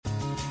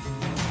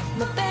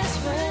My best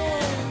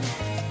friend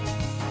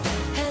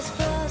has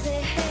fuzzy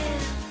hair.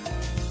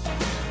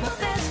 My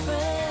best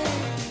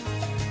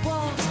friend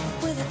walks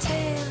with a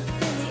tail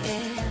in the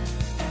air.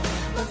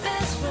 My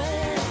best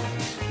friend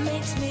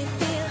makes me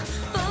feel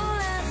full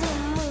as a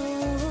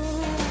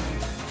moon.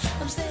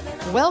 I'm saving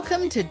all.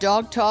 Welcome to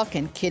Dog Talk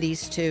and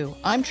Kitties Too.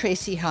 I'm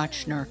Tracy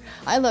Hotchner.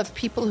 I love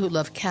people who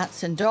love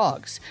cats and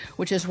dogs,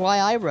 which is why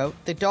I wrote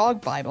the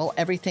Dog Bible,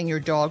 Everything Your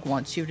Dog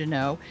Wants You to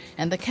Know,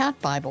 and the Cat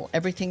Bible,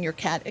 Everything Your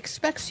Cat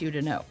Expects You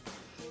to Know.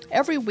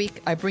 Every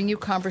week, I bring you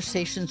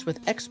conversations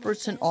with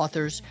experts and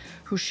authors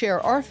who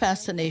share our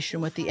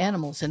fascination with the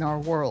animals in our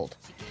world.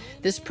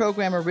 This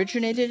program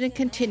originated and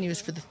continues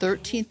for the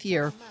 13th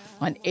year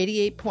on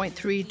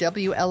 88.3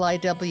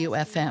 WLIW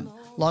FM,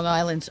 Long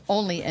Island's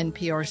only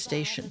NPR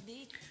station.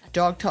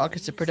 Dog Talk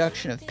is a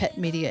production of Pet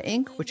Media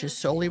Inc., which is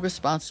solely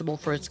responsible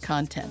for its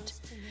content.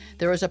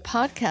 There is a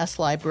podcast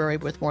library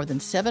with more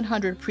than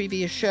 700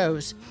 previous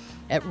shows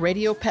at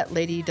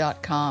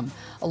radiopetlady.com,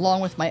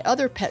 along with my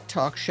other pet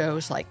talk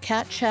shows like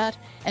Cat Chat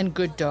and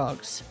Good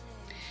Dogs.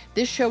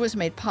 This show is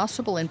made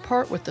possible in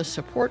part with the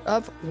support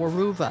of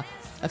Waruva,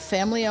 a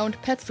family-owned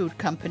pet food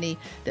company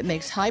that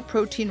makes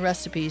high-protein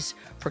recipes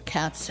for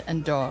cats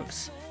and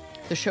dogs.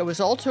 The show is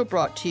also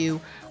brought to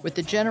you with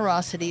the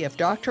generosity of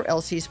Dr.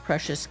 Elsie's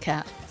Precious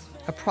Cat,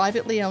 a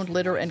privately owned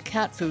litter and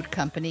cat food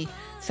company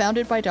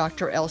founded by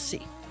Dr.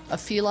 Elsie, a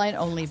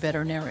feline-only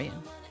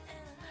veterinarian.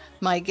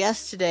 My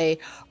guests today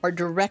are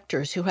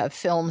directors who have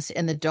films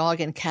in the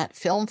Dog and Cat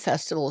Film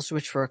Festivals,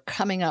 which were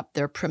coming up.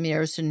 Their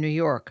premieres in New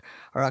York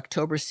are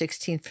October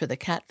 16th for the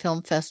Cat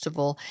Film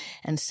Festival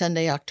and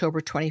Sunday,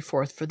 October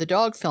 24th for the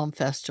Dog Film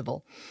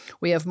Festival.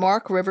 We have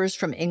Mark Rivers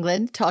from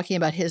England talking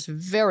about his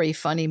very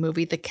funny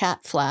movie, The Cat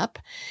Flap,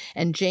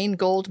 and Jane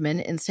Goldman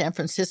in San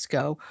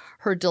Francisco,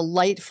 her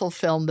delightful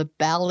film, The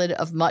Ballad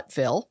of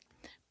Muttville,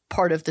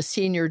 part of the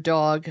Senior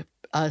Dog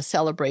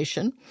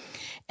celebration,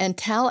 and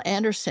Tal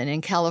Anderson in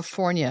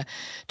California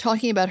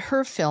talking about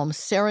her film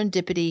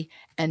Serendipity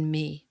and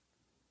Me.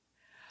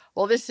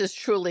 Well, this is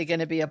truly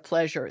going to be a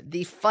pleasure.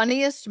 The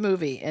funniest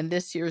movie in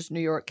this year's New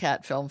York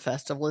Cat Film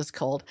Festival is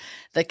called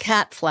The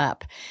Cat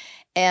Flap.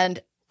 And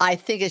I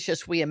think it's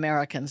just we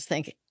Americans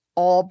think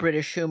all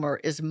British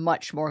humor is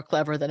much more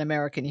clever than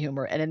American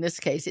humor. And in this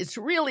case, it's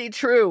really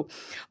true.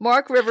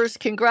 Mark Rivers,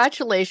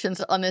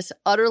 congratulations on this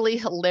utterly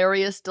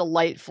hilarious,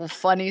 delightful,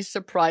 funny,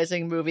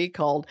 surprising movie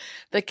called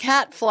The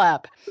Cat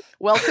Flap.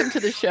 Welcome to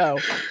the show.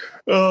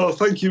 Oh,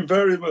 thank you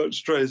very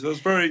much, Trace. Those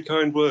very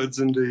kind words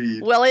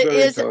indeed. Well,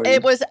 Very kind.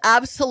 it was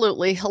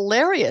absolutely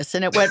hilarious,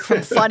 and it went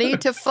from funny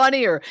to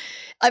funnier.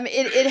 I mean,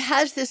 it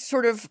has this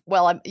sort of,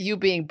 well, you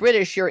being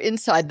British, you're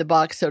inside the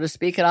box, so to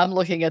speak, and I'm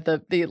looking at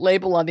the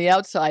label on the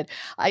outside.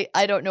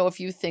 I don't know if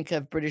you think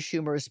of British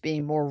humor as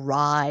being more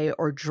wry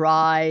or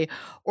dry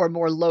or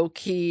more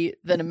low-key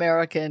than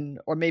American,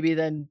 or maybe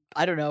than,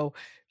 I don't know,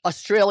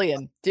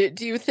 Australian. Do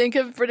you think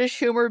of British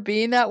humor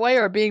being that way,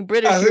 or being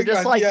British, you're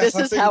just like, yes,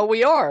 this is how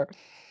we are?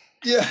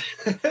 Yeah,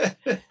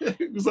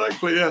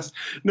 exactly. Yes.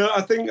 No,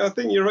 I think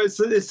you're right.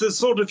 It's the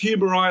sort of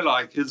humor I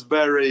like.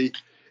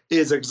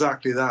 Is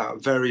exactly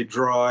that, very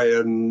dry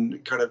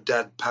and kind of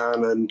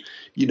deadpan, and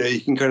you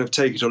can kind of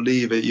take it or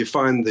leave it. You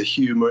find the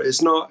humor.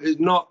 It's not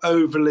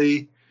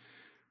overly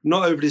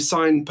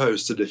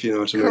signposted, if you know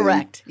what I mean.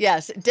 Correct.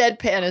 Yes.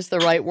 Deadpan is the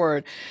right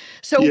word.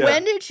 So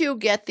When did you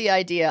get the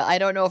idea? I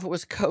don't know if it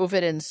was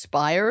COVID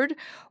inspired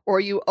or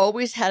you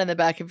always had in the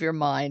back of your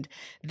mind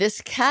this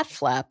cat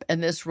flap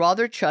and this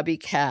rather chubby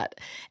cat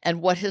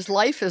and what his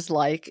life is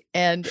like,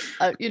 and,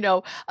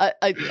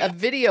 a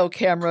video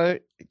camera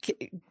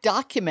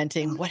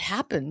documenting what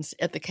happens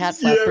at the cat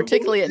flap,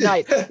 particularly at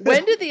night.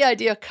 When did the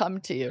idea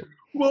come to you?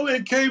 Well,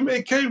 it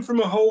came from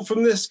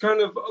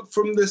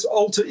this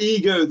alter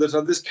ego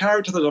this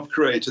character that I've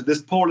created,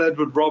 this Paul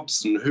Edward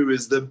Robson, who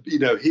is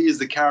he is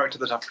the character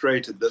that I've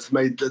created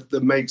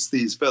that makes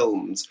these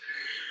films.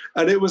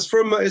 And it's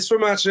from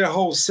actually a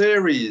whole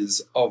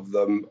series of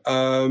them.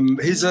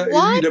 He's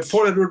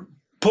Paul Edward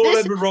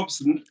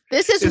Robson.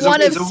 This is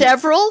one of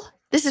several.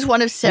 This is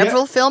one of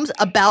several films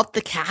about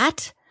the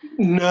cat.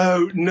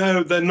 No,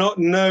 they're not.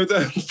 No,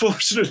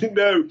 unfortunately,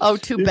 no. Oh,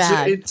 too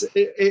bad.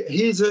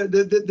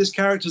 This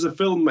character's a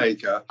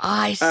filmmaker.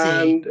 I see.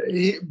 And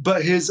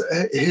but his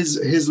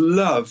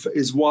love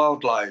is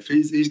wildlife.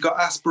 He's got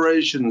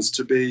aspirations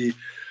to be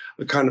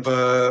a kind of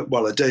a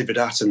David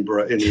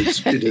Attenborough in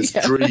his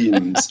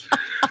dreams.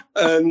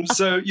 And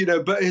so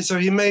so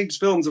he makes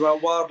films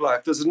about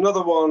wildlife. There's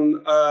another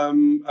one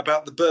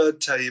about the bird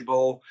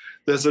table.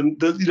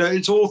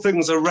 It's all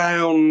things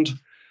around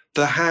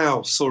the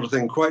house sort of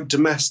thing, quite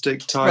domestic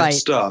type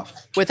stuff.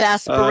 With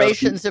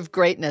aspirations of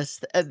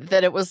greatness,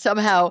 that it will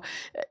somehow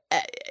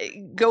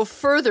go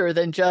further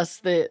than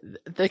just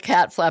the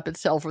cat flap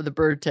itself or the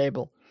bird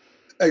table.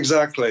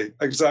 Exactly.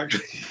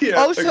 Yeah.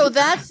 Oh, so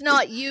that's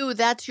not you.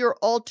 That's your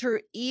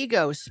alter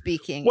ego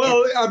speaking.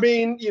 Well, I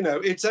mean,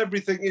 it's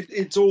everything.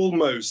 It's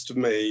almost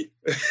me.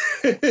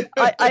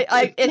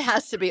 It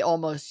has to be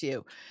almost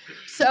you.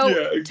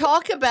 So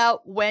talk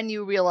about when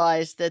you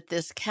realized that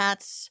this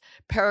cat's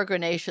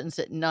peregrinations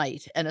at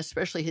night, and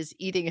especially his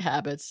eating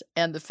habits,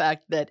 and the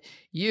fact that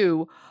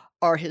you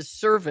are his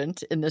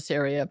servant in this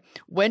area,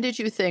 when did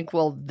you think,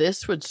 well,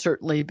 this would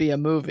certainly be a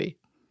movie?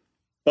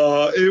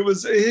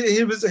 He's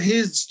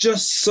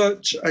just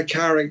such a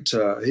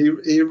character. He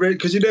really,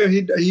 because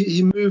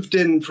he moved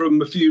in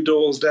from a few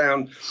doors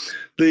down.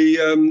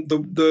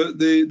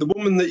 The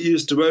woman that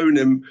used to own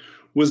him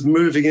was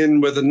moving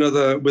in with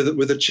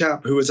a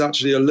chap who was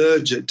actually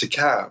allergic to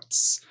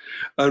cats.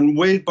 And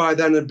Wade by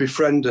then had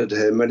befriended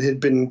him, and he'd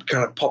been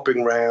kind of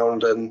popping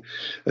round, and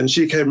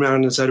she came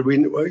round and said,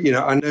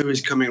 I know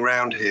he's coming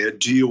round here.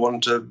 Do you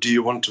want to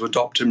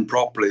adopt him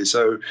properly?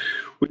 So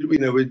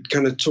we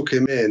kind of took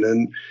him in,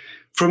 and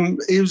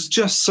he was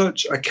just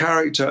such a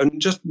character,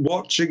 and just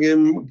watching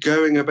him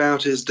going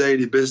about his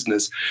daily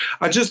business,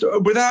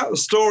 without the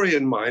story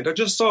in mind, I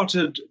just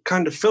started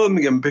kind of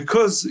filming him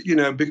because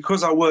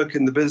I work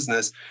in the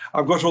business,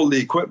 I've got all the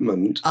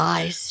equipment.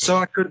 I see. So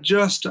I could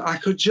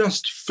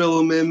just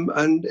film him,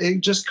 and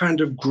it just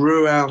kind of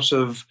grew out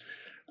of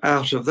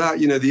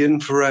that, the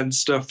infrared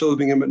stuff,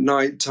 filming him at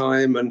night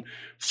time and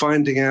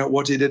finding out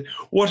what he did.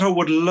 What I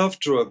would love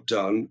to have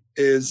done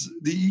is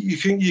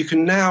you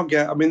can now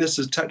get, I mean, this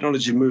is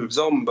technology moves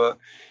on, but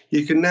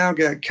you can now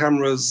get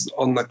cameras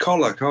on the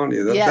collar, can't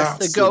you? Yes,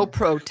 the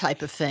GoPro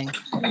type of thing.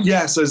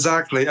 Yes,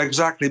 exactly.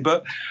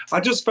 But I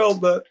just felt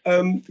that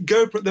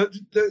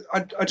GoPro,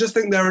 I just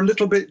think they're a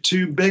little bit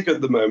too big at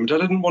the moment. I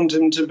didn't want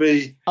him to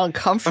be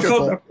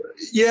uncomfortable.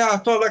 I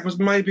felt like it was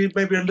maybe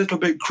a little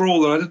bit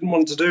cruel, and I didn't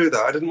want to do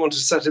that. I didn't want to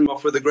set him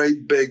off with a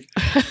great big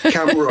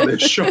camera on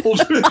his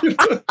shoulder.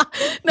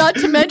 Not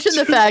to mention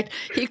the fact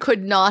he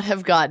could not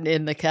have gotten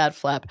in the cat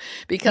flap,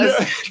 because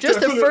just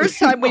the first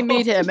time we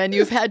meet him, and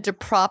you've had to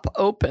prop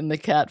open the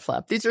cat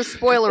flap. These are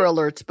spoiler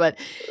alerts, but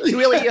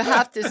really you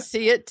have to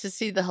see it to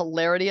see the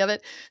hilarity of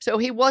it. So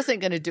he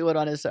wasn't going to do it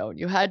on his own.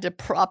 You had to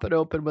prop it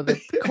open with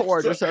a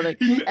cord or something,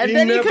 and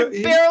then he could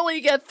barely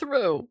get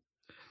through.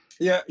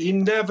 Yeah, he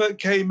never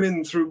came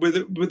in through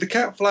with the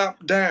cat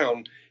flap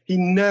down. He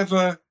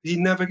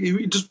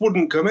just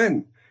wouldn't come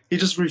in. He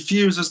just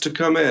refuses to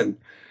come in.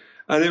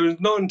 And it was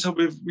not until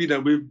we've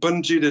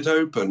bungeed it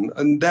open,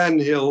 and then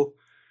he'll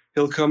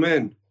come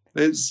in.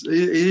 He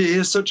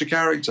is such a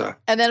character.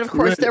 And then, of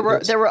course,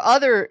 really, there were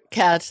other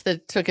cats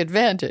that took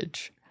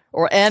advantage,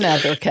 or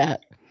another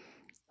cat.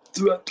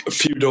 A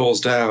few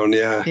doors down,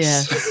 yes.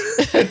 Yes.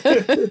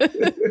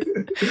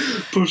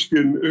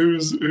 Pushkin, he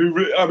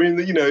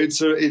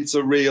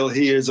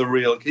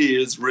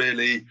is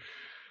really,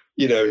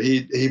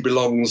 he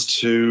belongs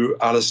to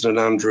Alison and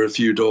Andrew a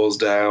few doors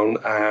down,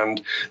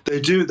 and they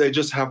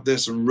just have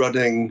this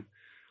running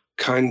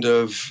kind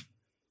of,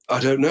 I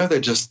don't know, they're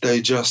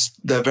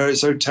very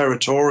so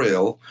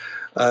territorial,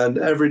 and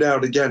every now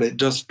and again it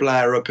does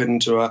flare up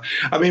into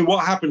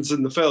what happens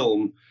in the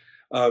film,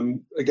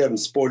 again,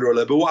 spoiler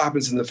alert, but what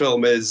happens in the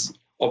film is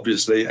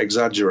obviously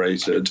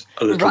exaggerated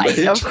a little bit.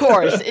 Right, of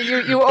course.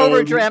 You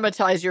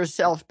over-dramatize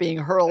yourself being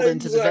hurled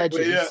into the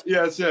veggies.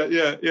 Yeah.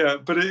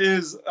 But it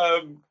is,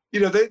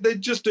 they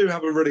just do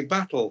have a running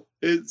battle.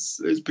 It's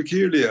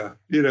peculiar.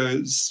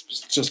 It's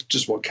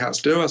just what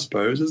cats do, I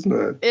suppose, isn't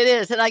it? It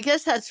is. And I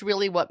guess that's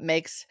really what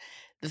makes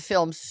the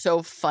film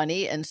so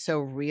funny and so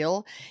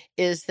real,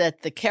 is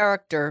that the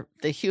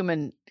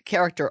human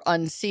character,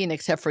 unseen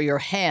except for your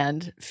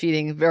hand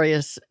feeding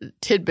various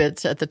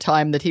tidbits at the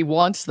time that he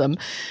wants them,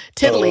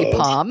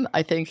 Tiddly-Pom,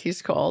 I think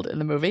he's called in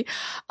the movie,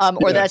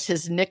 or that's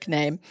his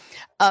nickname.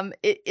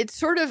 It's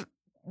sort of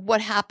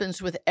what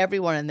happens with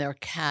everyone and their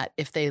cat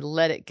if they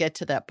let it get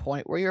to that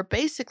point where you're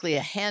basically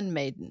a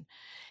handmaiden,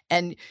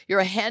 and you're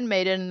a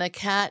handmaiden, and the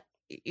cat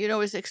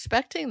is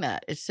expecting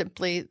that. It's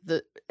simply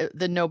the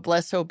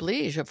noblesse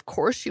oblige. Of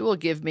course, you will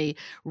give me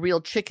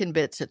real chicken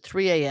bits at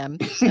 3 a.m.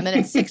 and then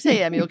at 6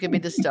 a.m. you'll give me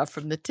the stuff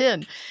from the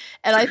tin.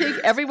 And I think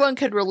everyone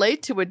could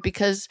relate to it,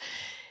 because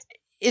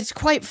it's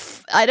quite.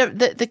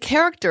 The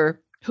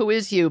character who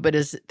is you, but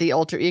is the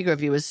alter ego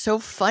of you, is so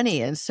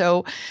funny and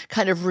so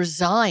kind of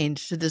resigned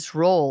to this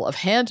role of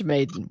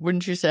handmaiden,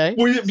 wouldn't you say?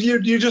 Well,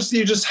 you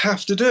just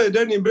have to do it,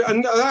 don't you?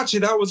 And actually,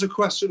 that was a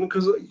question,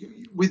 because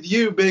with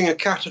you being a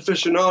cat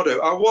aficionado,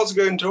 I was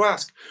going to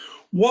ask,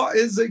 what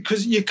is it?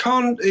 Because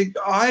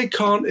I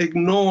can't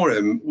ignore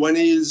him when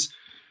he's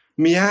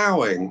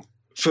meowing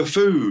for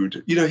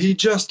food.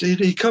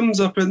 He comes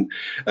up and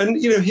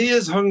he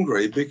is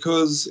hungry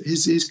because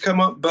he's come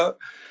up, but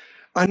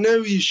I know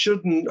you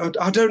shouldn't.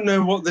 I don't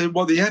know what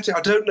the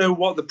I don't know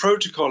what the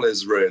protocol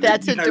is, really.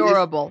 That's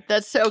adorable.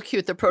 That's so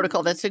cute, the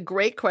protocol. That's a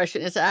great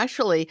question. It's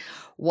actually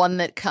one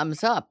that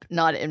comes up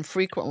not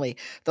infrequently.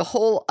 The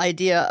whole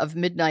idea of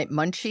midnight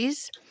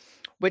munchies,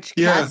 which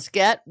cats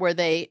get, where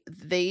they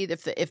eat.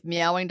 If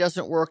meowing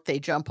doesn't work, they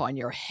jump on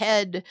your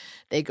head,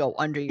 they go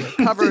under your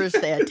covers,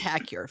 they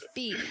attack your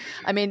feet.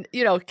 I mean,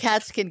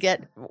 cats can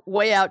get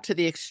way out to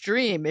the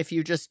extreme if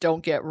you just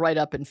don't get right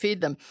up and feed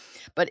them.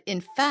 But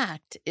in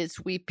fact,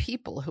 it's we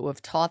people who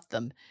have taught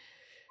them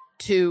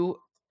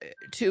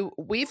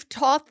we've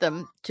taught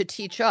them to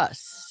teach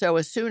us. So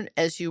as soon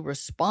as you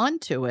respond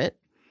to it,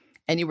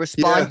 and you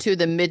respond Yeah. to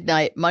the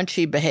midnight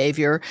munchie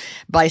behavior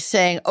by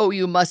saying, "Oh,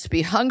 you must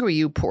be hungry,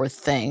 you poor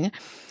thing."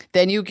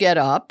 Then you get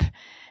up.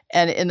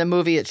 And in the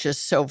movie, it's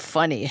just so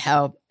funny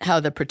how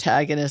the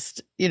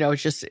protagonist,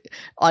 just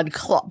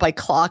by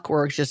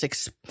clockwork,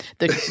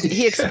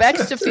 he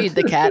expects to feed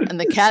the cat,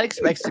 and the cat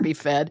expects to be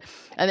fed.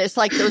 And it's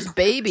like those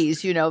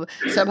babies,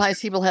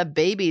 sometimes people have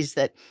babies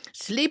that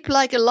sleep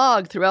like a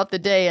log throughout the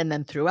day, and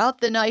then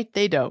throughout the night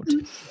they don't.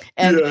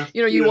 And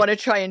you want to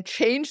try and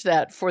change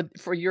that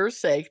for your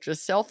sake,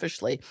 just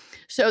selfishly.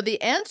 So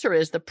the answer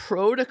is, the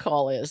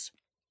protocol is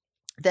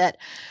that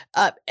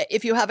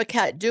if you have a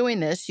cat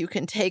doing this, you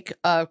can take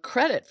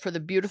credit for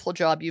the beautiful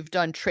job you've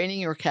done training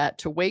your cat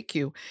to wake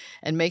you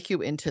and make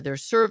you into their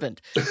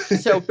servant.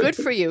 So good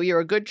for you.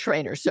 You're a good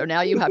trainer. So now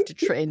you have to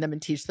train them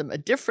and teach them a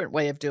different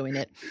way of doing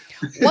it.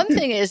 One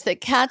thing is that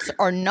cats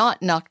are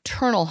not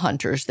nocturnal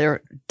hunters.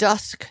 They're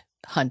dusk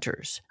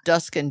hunters,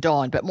 dusk and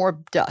dawn, but more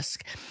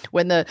dusk,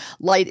 when the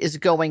light is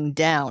going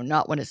down,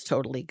 not when it's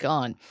totally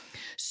gone.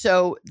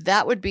 So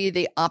that would be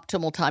the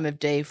optimal time of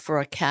day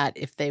for a cat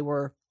if they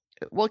were.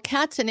 Well,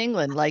 cats in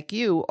England, like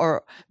you,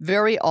 are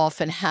very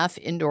often half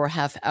indoor,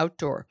 half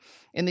outdoor.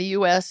 In the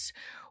U.S.,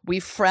 we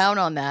frown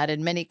on that,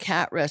 and many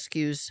cat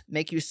rescues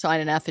make you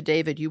sign an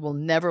affidavit you will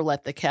never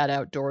let the cat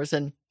outdoors.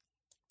 And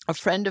a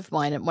friend of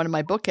mine, one of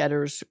my book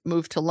editors,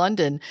 moved to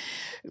London,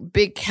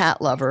 big cat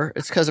lover.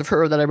 It's because of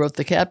her that I wrote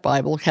the Cat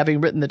Bible,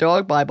 having written the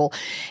Dog Bible.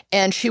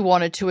 And she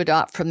wanted to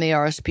adopt from the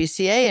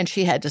RSPCA, and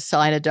she had to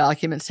sign a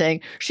document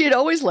saying she had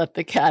always let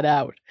the cat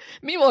out.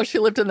 Meanwhile, she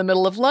lived in the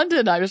middle of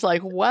London. I was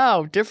like,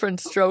 wow, different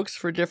strokes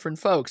for different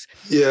folks.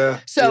 Yeah.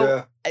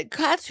 So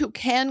cats who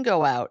can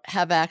go out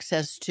have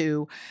access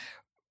to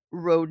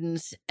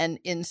rodents and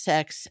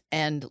insects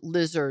and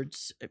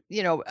lizards.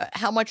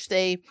 How much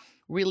they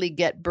really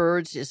get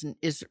birds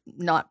is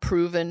not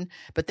proven,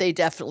 but they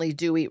definitely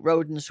do eat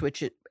rodents,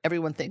 which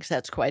everyone thinks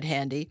that's quite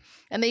handy.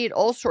 And they eat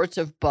all sorts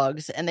of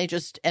bugs, and they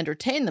just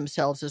entertain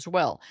themselves as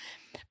well.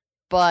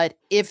 But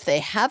if they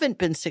haven't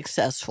been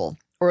successful,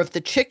 or if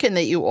the chicken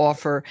that you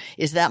offer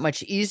is that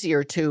much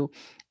easier to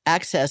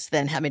access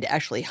than having to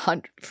actually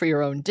hunt for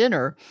your own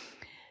dinner,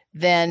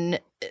 then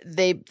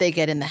they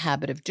get in the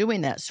habit of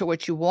doing that. So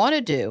what you want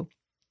to do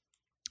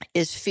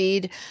is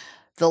feed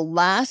the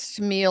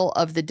last meal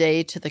of the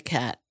day to the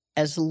cat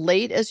as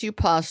late as you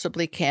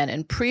possibly can,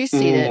 and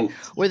precede it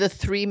with a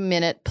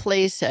 3-minute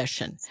play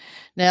session.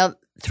 Now,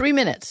 3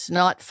 minutes,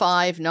 not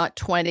 5, not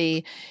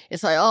 20.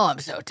 It's like, oh, I'm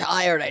so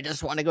tired, I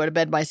just want to go to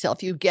bed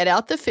myself. You get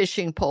out the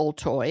fishing pole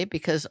toy,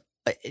 because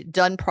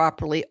done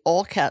properly,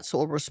 all cats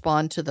will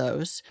respond to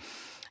those.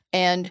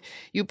 And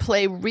you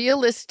play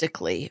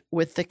realistically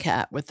with the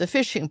cat with the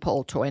fishing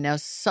pole toy. Now,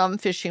 some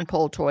fishing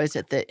pole toys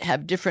that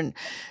have different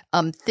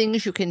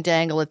things you can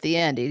dangle at the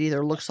end. It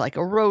either looks like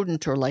a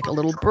rodent, or like a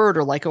little bird,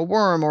 or like a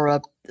worm, or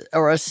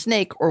a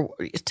snake, or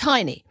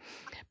tiny.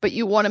 But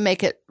you want to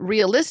make it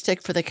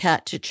realistic for the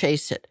cat to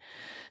chase it.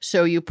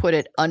 So you put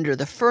it under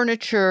the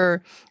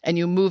furniture, and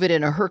you move it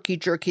in a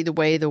herky-jerky the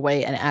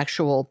way an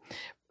actual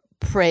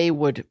prey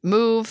would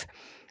move.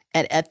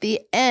 And at the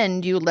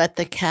end, you let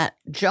the cat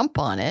jump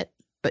on it,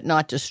 but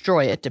not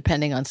destroy it,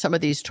 depending on some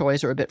of these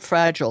toys are a bit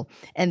fragile.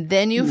 And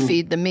then you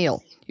feed the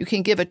meal. You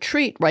can give a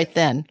treat right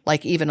then,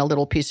 like even a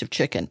little piece of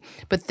chicken.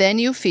 But then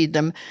you feed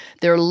them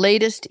their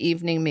latest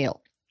evening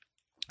meal.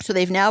 So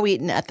they've now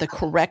eaten at the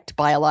correct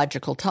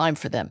biological time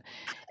for them,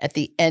 at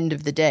the end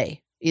of the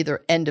day,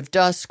 either end of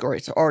dusk or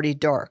it's already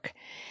dark.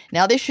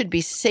 Now they should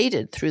be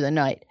sated through the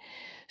night.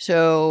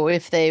 So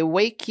if they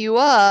wake you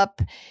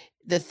up,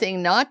 the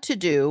thing not to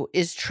do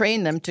is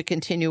train them to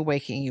continue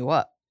waking you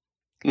up.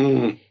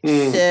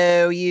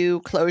 So you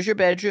close your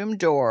bedroom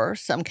door.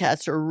 Some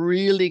cats are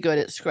really good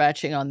at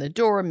scratching on the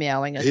door,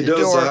 meowing at the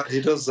door.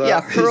 He does that.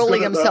 Yeah,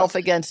 hurling himself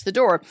against the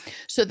door.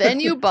 So then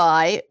you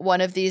buy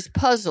one of these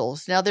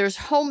puzzles. Now there's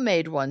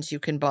homemade ones you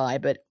can buy,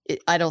 but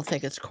I don't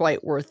think it's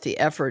quite worth the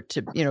effort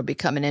to,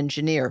 become an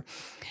engineer.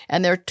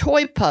 And they're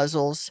toy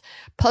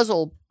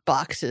puzzle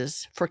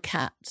boxes for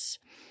cats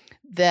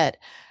that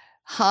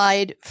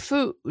hide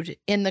food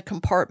in the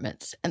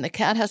compartments, and the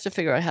cat has to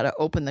figure out how to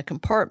open the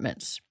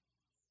compartments.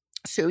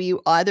 So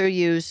you either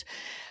use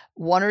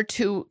 1 or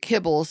 2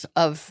 kibbles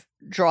of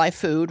dry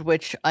food,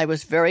 which I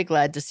was very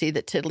glad to see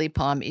that Tiddly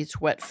Palm eats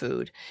wet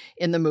food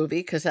in the movie,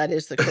 because that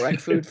is the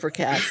correct food for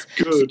cats.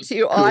 Good. So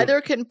you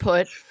either can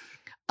put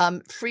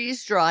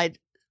freeze-dried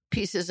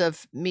pieces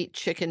of meat,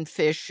 chicken,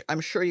 fish. I'm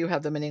sure you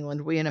have them in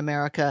England. We in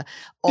America,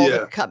 all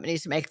the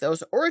companies make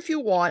those. Or if you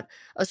want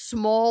a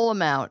small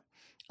amount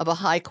of a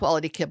high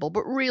quality kibble,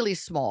 but really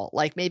small,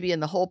 like maybe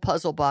in the whole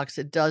puzzle box,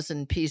 a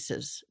dozen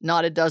pieces,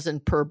 not a dozen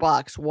per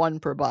box,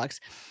 1 per box.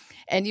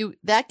 And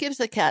that gives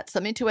the cat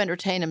something to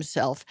entertain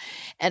himself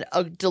and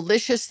a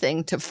delicious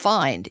thing to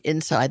find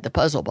inside the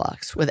puzzle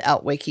box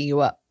without waking you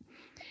up.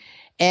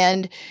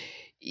 And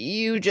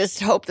you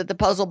just hope that the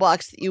puzzle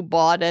box that you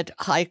bought at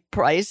high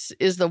price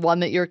is the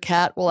one that your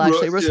cat will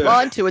actually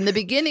respond to. In the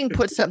beginning,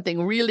 put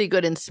something really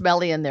good and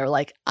smelly in there,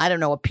 like, I don't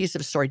know, a piece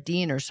of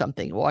sardine or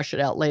something. Wash it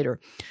out later.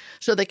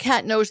 So the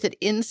cat knows that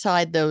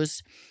inside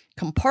those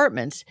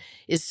compartments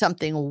is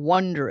something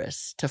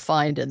wondrous to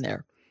find in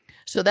there.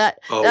 So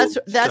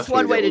that's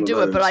one way to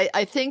do it. But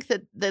I think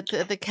that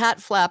the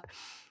cat flap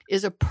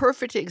is a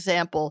perfect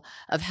example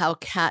of how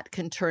cat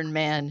can turn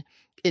man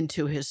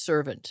into his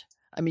servant.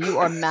 I mean, you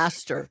are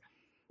master.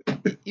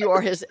 You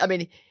are his. I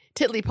mean,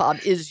 Tiddly-Pom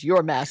is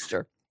your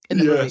master in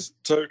the movie. Yes,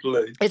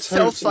 totally. It's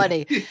so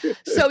funny.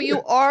 So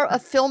you are a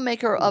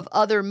filmmaker of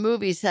other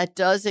movies. That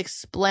does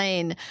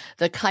explain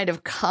the kind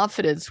of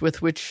confidence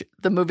with which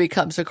the movie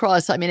comes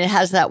across. I mean, it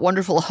has that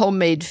wonderful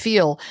homemade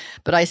feel,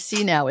 but I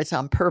see now it's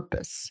on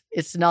purpose.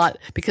 It's not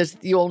because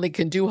you only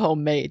can do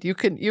homemade. You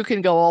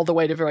can go all the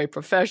way to very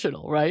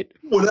professional, right?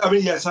 Well, I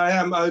mean, yes, I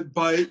am. My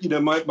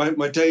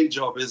day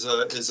job is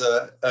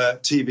a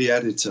TV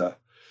editor.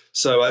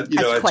 So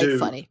That's quite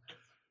funny.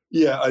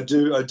 Yeah, I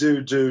do. I've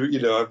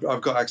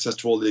got access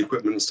to all the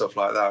equipment and stuff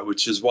like that,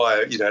 which is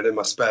why, in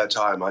my spare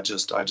time, I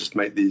just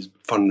make these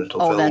fun little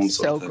films. Oh, that's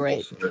so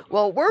great.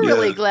 Well, we're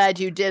really glad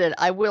you did it.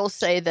 I will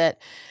say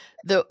that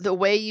the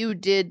way you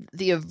did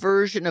the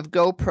aversion of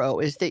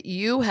GoPro is that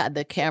you had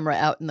the camera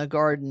out in the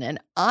garden, and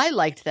I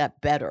liked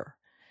that better.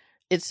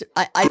 It's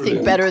I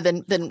think better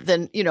than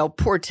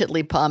poor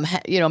Tiddly-Pom,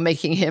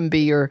 making him be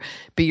your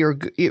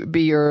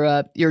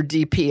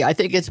DP. I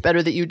think it's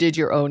better that you did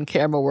your own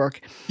camera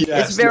work.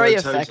 Yes, it's very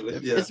effective.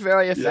 Totally, yeah. It's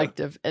very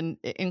effective and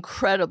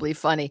incredibly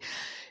funny.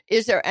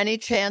 Is there any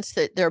chance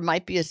that there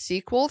might be a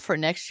sequel for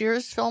next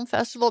year's film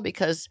festival?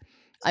 Because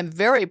I'm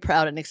very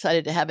proud and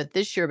excited to have it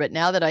this year. But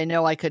now that I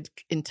know I could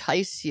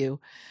entice you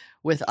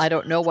with I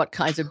don't know what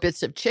kinds of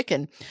bits of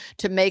chicken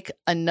to make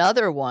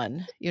another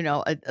one,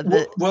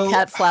 the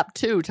cat flap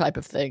 2 type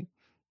of thing.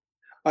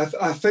 I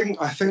think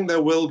there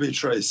will be,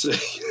 Tracy.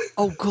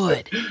 Oh,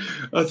 good.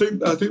 I think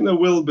there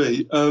will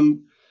be.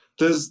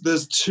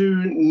 There's 2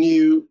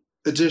 new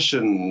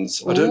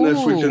editions. I don't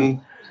know if we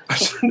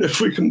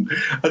can.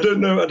 I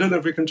don't know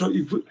if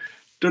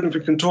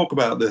we can talk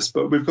about this,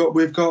 but we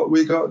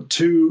got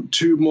two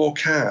more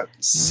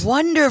cats.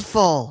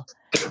 Wonderful.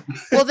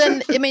 Well,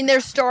 then, I mean, they're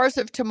stars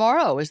of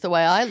tomorrow is the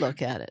way I look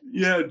at it.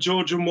 Yeah,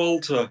 George and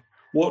Walter,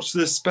 watch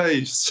this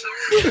space.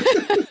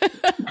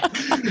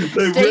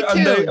 Stay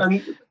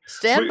tuned.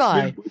 Stand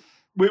by.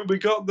 We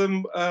got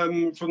them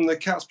from the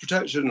Cats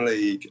Protection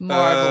League.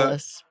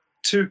 Marvelous.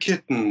 2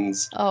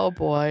 kittens. Oh,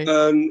 boy.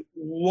 And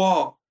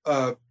what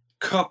a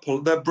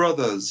couple. They're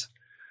brothers.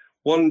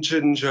 1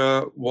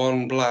 ginger,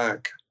 1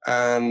 black.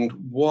 And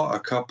what a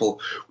couple.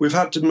 We've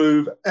had to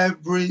move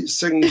every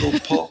single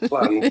pot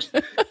plant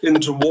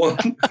into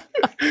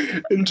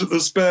the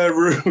spare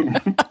room,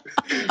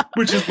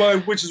 which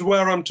is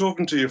where I'm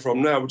talking to you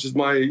from now, which is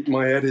my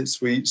edit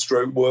suite,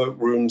 stroke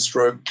workroom,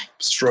 stroke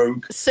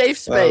safe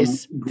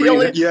space. Exactly. The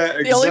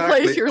only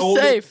place you're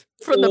safe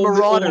from the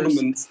marauders. The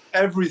ornaments,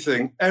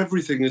 everything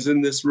is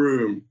in this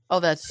room. Oh,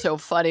 that's so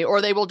funny. Or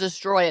they will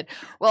destroy it.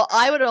 Well,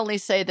 I would only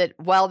say that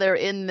while they're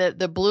in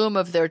the bloom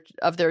of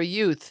their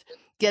youth,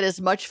 get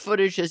as much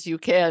footage as you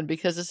can,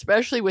 because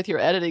especially with your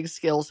editing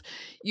skills,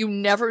 you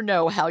never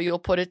know how you'll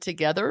put it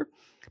together,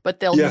 but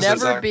they'll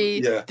never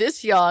be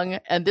this young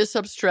and this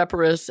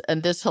obstreperous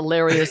and this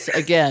hilarious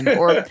again.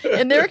 Or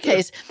in their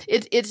case,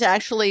 it's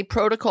actually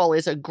protocol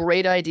is a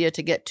great idea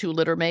to get 2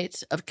 litter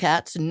mates of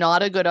cats.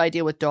 Not a good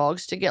idea with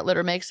dogs to get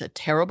litter mates. A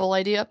terrible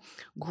idea.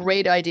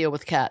 Great idea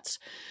with cats.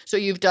 So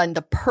you've done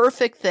the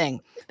perfect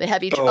thing. They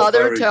have each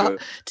other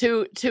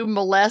to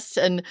molest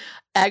and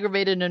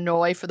aggravate and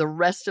annoy for the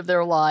rest of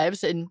their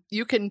lives, and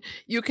you can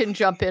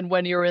jump in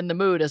when you're in the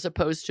mood as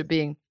opposed to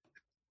being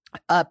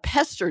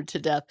pestered to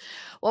death.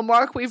 Well,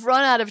 Mark, we've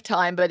run out of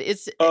time, but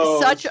it's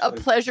such a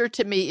pleasure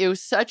to meet you.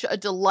 Such a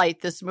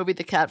delight, this movie,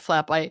 The Cat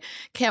Flap. I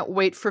can't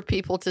wait for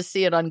people to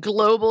see it on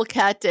Global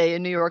Cat Day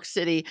in New York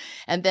City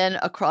and then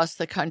across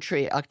the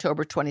country,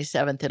 October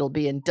 27th. It'll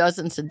be in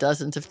dozens and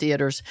dozens of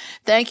theaters.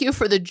 Thank you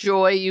for the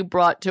joy you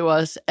brought to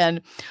us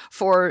and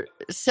for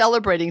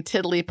celebrating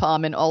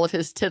Tiddly-Pom and all of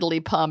his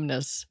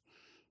Tiddly-Pomness.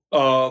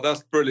 Oh,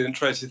 that's brilliant,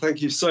 Tracy.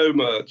 Thank you so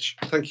much.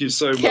 Thank you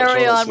so much.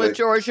 Carry on with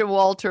George and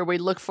Walter. We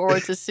look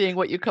forward to seeing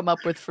what you come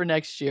up with for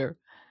next year.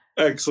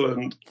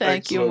 Excellent.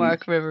 Thank you,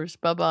 Mark Rivers.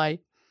 Bye-bye.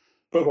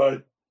 Bye-bye.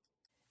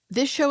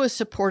 This show is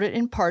supported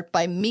in part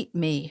by Meet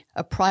Me,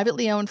 a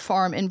privately owned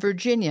farm in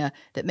Virginia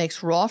that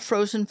makes raw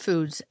frozen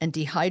foods and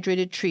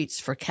dehydrated treats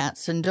for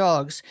cats and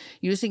dogs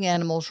using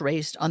animals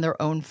raised on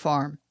their own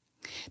farm.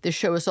 This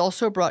show is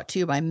also brought to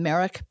you by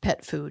Merrick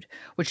Pet Food,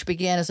 which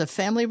began as a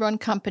family-run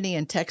company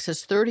in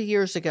Texas 30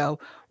 years ago,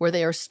 where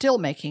they are still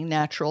making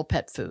natural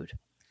pet food.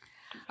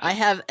 I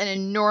have an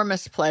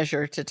enormous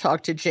pleasure to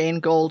talk to Jane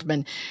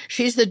Goldman.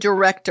 She's the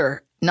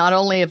director, not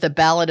only of The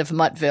Ballad of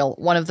Muttville,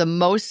 one of the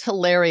most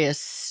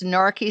hilarious,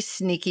 snarky,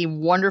 sneaky,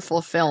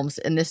 wonderful films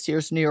in this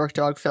year's New York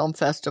Dog Film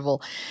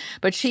Festival,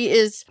 but she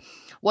is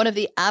one of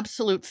the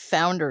absolute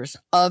founders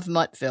of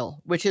Muttville,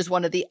 which is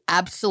one of the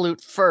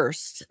absolute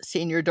first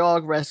senior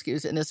dog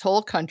rescues in this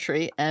whole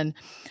country. And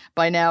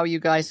by now, you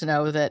guys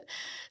know that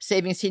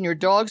Saving Senior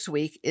Dogs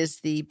Week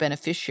is the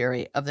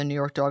beneficiary of the New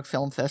York Dog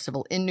Film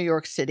Festival in New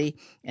York City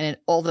and in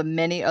all the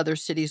many other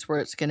cities where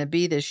it's going to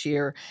be this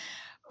year.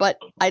 But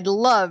I'd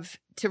love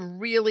to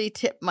really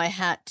tip my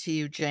hat to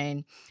you,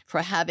 Jane,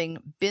 for having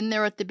been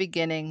there at the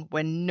beginning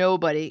when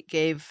nobody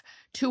gave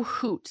two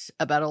hoots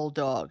about old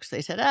dogs.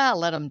 They said,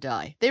 let them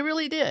die. They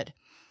really did.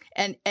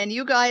 And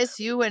you guys,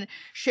 you and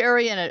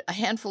Sherry and a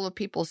handful of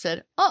people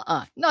said,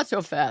 not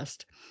so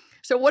fast.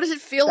 So what does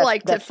it feel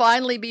like to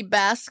finally be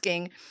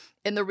basking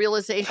in the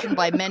realization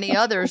by many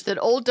others that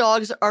old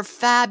dogs are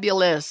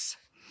fabulous?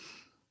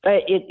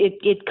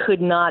 It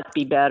could not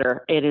be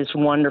better. It is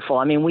wonderful.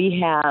 I mean, we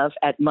have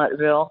at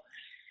Muttville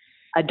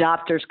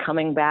adopters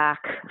coming back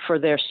for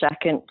their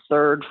second,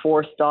 third,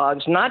 fourth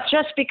dogs, not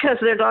just because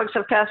their dogs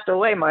have passed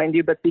away, mind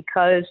you, but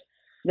because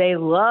they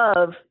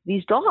love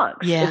these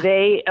dogs. Yeah.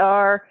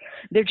 They're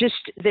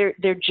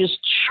just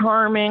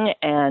charming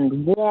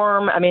and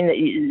warm. I mean,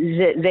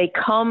 they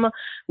come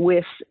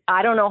with,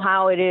 I don't know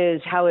how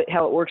it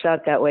works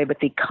out that way, but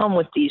they come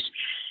with these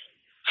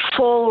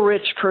full,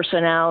 rich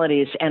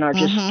personalities and are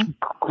just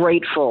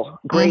grateful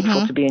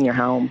to be in your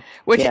home.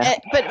 But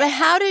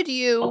how did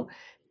you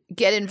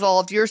get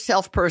involved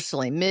yourself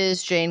personally,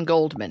 Ms. Jane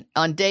Goldman,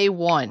 on day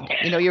one?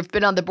 You've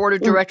been on the board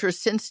of directors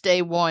since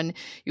day one.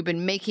 You've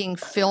been making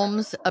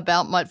films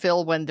about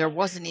Muttville when there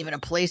wasn't even a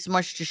place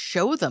much to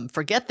show them.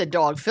 Forget the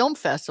Dog Film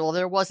Festival.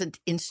 There wasn't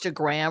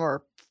Instagram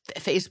or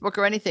Facebook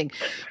or anything.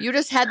 You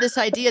just had this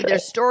idea.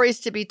 There's stories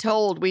to be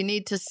told. We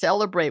need to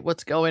celebrate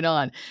what's going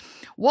on.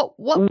 What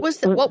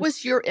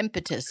was your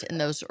impetus in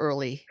those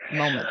early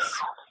moments?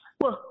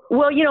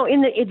 Well,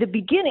 in the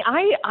beginning,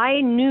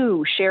 I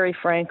knew Sherry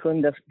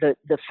Franklin,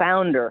 the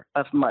founder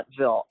of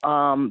Muttville,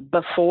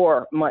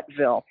 before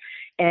Muttville,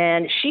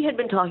 and she had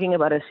been talking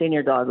about a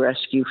senior dog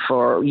rescue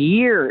for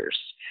years.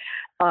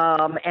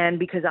 And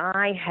because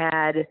I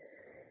had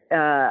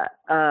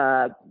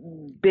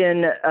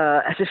been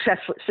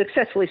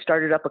successfully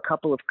started up a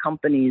couple of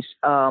companies,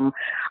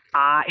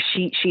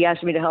 she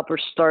asked me to help her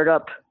start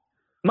up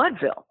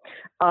Muttville.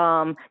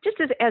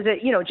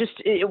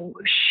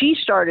 She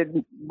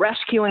started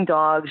rescuing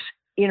dogs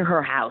in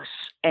her house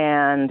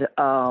and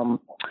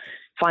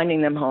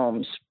finding them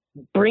homes,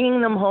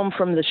 bringing them home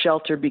from the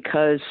shelter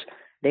because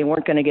they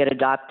weren't going to get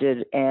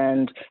adopted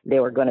and they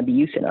were going to be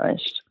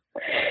euthanized.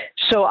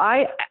 So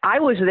I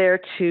was there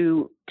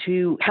to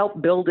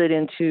help build it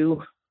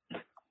into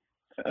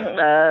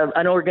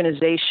an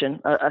organization,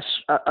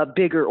 a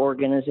bigger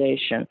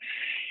organization.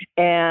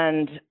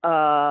 And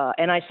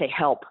I say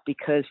help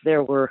because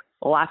there were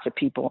lots of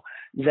people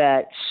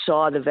that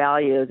saw the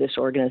value of this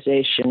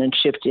organization and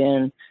chipped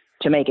in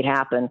to make it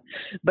happen.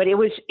 But it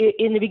was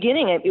in the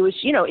beginning, it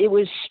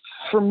was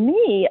for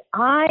me,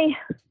 I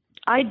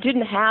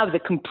didn't have the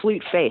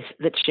complete faith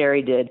that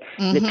Sherry did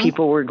that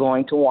people were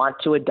going to want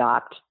to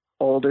adopt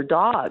older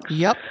dogs.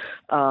 Yep.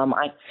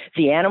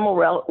 The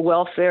animal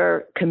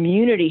welfare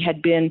community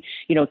had been,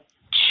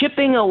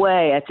 chipping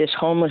away at this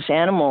homeless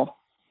animal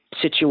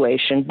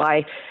situation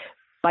by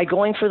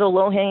going for the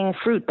low-hanging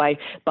fruit, by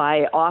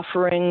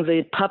offering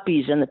the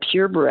puppies and the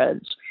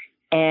purebreds.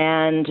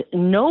 And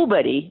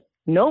nobody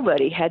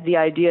had the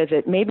idea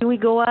that maybe we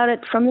go at it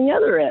from the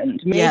other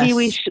end. Maybe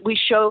we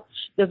show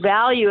the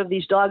value of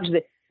these dogs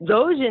that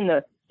those in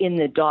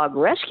the dog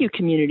rescue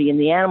community and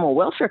the animal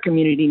welfare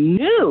community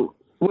knew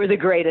were the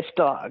greatest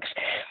dogs.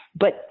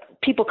 But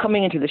people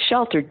coming into the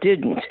shelter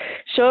didn't.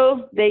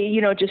 So they,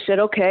 just said,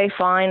 okay,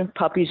 fine,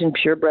 puppies and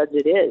purebreds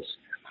it is.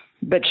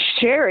 But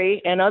Sherry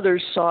and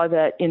others saw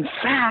that, in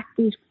fact,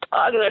 these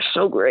dogs are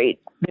so great.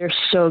 They're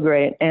so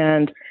great.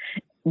 And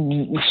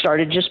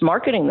started just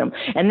marketing them.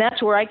 And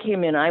that's where I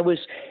came in. I was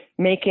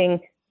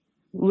making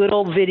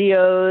little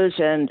videos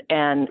and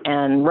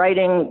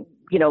writing,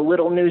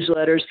 little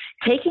newsletters,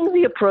 taking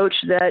the approach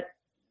that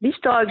these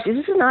dogs, this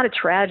is not a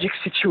tragic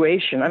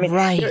situation. I mean,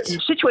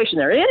 the situation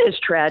they're in is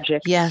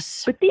tragic.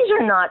 Yes. But these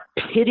are not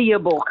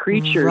pitiable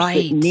creatures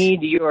that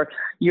need your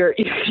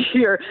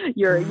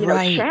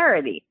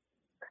charity.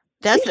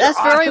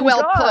 That's very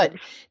well put.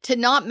 To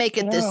not make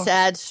it the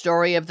sad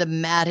story of the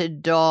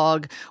matted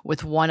dog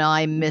with one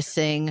eye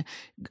missing,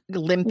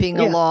 limping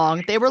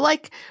along. They were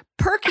like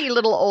perky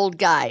little old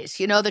guys,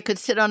 that could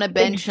sit on a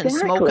bench and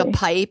smoke a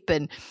pipe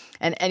and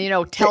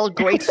tell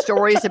great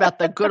stories about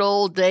the good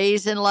old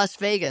days in Las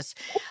Vegas.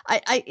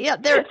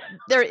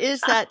 There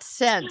is that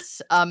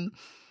sense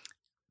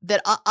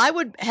that I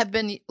would have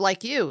been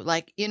like you,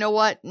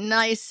 what,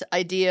 nice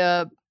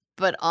idea,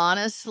 but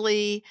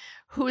honestly,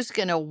 who's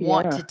going to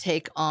want to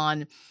take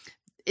on?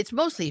 It's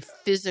mostly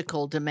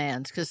physical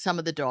demands because some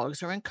of the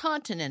dogs are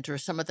incontinent or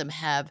some of them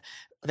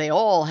they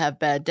all have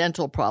bad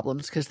dental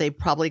problems because they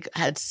probably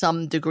had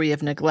some degree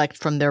of neglect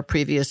from their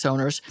previous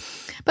owners.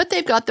 But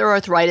they've got their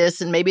arthritis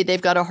and maybe they've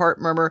got a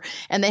heart murmur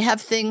and they have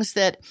things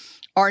that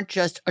aren't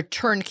just a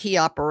turnkey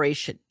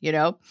operation,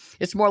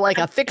 It's more like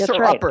a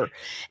fixer-upper. Right.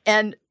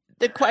 And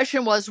the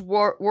question was,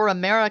 were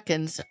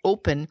Americans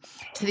open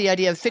to the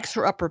idea of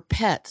fixer-upper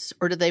pets,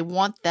 or do they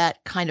want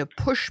that kind of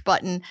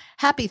push-button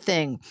happy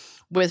thing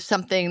with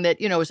something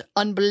that, is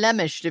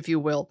unblemished, if you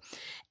will?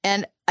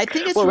 And I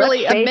think it's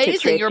really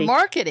amazing, your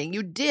marketing.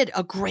 You did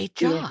a great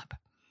job.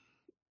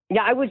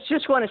 Yeah, I would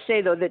just want to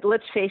say, though, that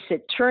let's face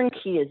it,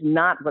 turnkey is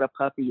not what a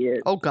puppy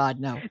is. Oh, God,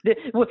 no.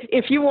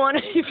 If you want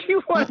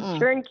a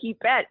turnkey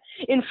pet,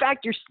 in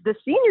fact, the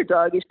senior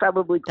dog is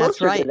probably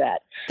closer to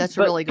that. That's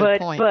a really good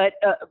point.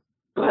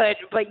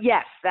 But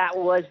yes, that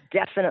was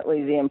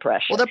definitely the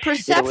impression. Well, the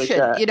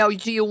perception,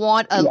 do you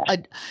want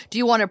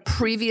a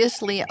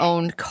previously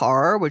owned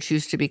car, which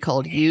used to be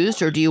called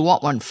used, or do you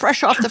want one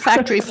fresh off the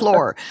factory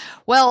floor?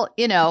 Well,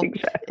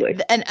 exactly.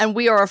 And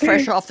we are a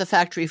fresh off the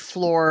factory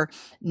floor.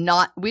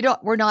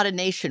 We're not a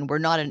nation.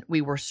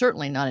 We were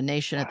certainly not a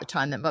nation at the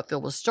time that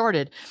Muttville was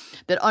started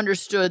that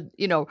understood,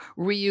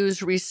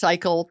 reuse,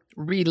 recycle,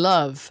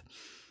 relove.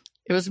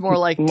 It was more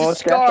like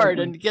discard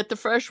and get the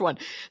fresh one.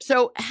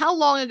 So how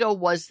long ago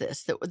was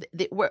this?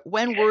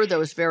 When were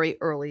those very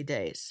early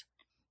days?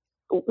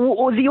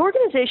 Well, the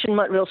organization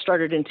Muttville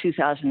started in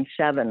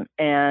 2007.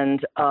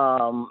 And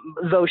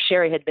though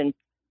Sherry had been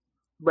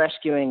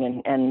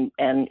rescuing and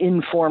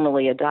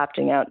informally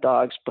adopting out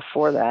dogs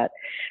before that.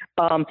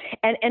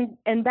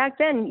 And back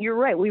then, you're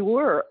right, we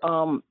were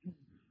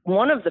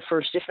one of the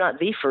first, if not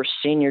the first,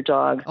 senior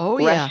dog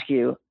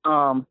rescue.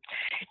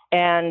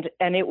 And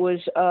it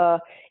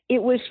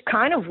was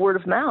kind of word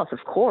of mouth,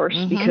 of course,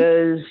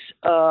 because,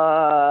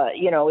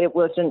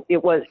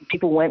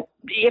 people went,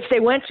 if they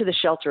went to the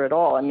shelter at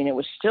all, I mean, it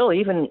was still,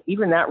 even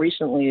that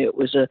recently, it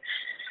was a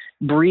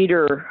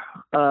breeder,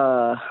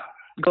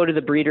 go to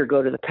the breeder,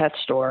 go to the pet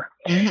store.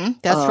 Mm-hmm.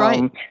 That's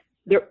right.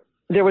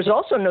 There was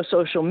also no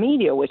social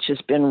media, which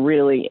has been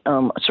really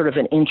sort of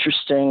an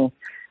interesting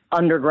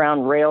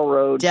Underground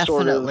Railroad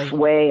sort of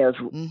way of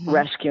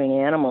rescuing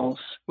animals.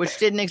 Which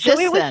didn't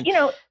exist then.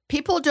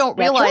 People don't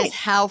realize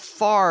how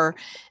far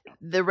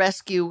the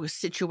rescue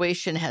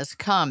situation has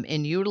come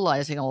in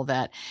utilizing all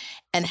that,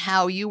 and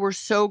how you were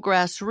so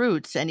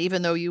grassroots. And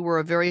even though you were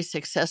a very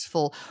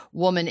successful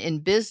woman in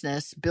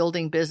business,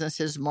 building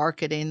businesses,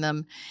 marketing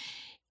them,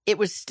 it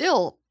was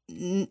still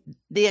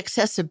the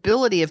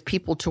accessibility of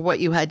people to what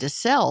you had to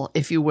sell,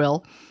 if you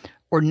will,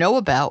 or know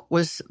about,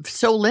 was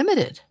so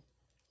limited.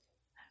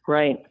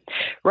 Right.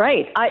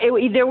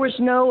 There was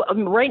no,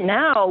 right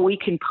now we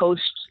can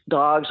post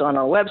dogs on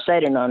our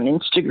website and on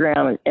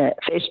Instagram and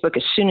Facebook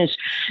as soon as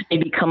they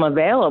become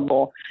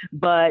available.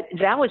 But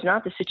that was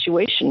not the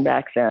situation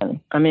back then.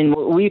 I mean,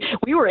 we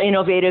were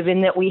innovative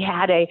in that we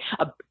had a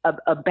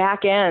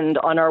back end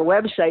on our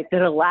website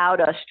that allowed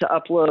us to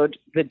upload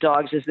the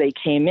dogs as they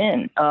came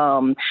in.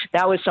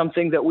 That was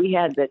something that we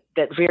had that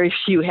very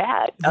few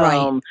had.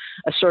 Right.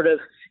 A sort of,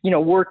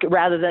 work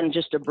rather than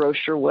just a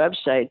brochure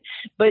website.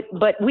 But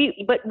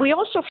we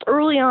also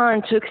early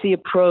on took the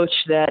approach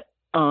that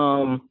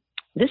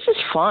this is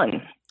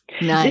fun.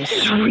 Nice.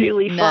 This is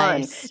really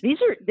fun. Nice.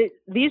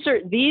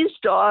 These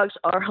dogs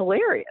are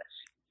hilarious.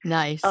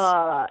 Nice.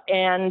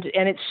 And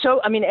it's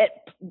so. I mean,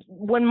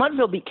 when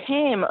Muttville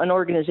became an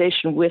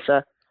organization with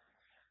a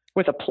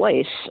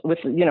place, with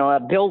a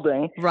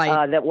building,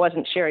 right. That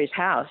wasn't Sherry's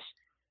house,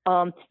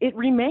 it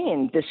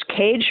remained this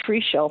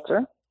cage-free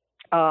shelter.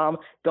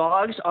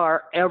 Dogs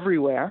are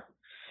everywhere.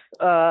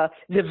 The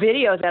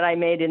video that I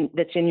made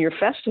that's in your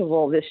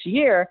festival this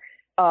year,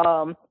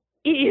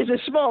 it is a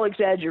small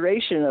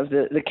exaggeration of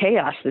the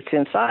chaos that's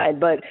inside,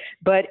 but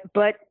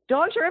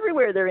dogs are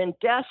everywhere. They're in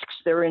desks,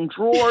 they're in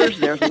drawers,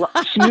 they're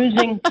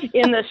snoozing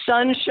in the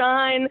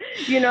sunshine.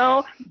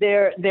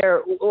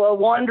 They're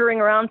wandering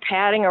around,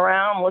 padding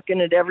around,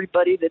 looking at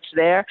everybody that's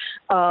there.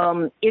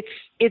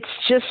 It's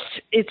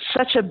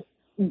such a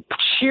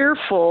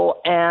cheerful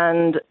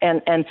and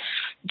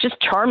just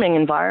charming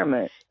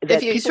environment.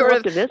 If you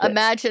sort of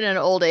imagine an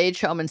old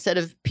age home, instead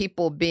of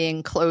people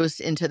being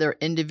closed into their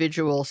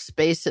individual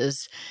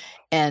spaces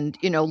and,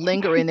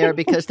 lingering there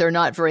because they're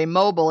not very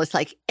mobile, it's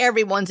like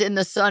everyone's in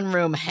the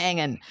sunroom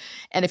hanging.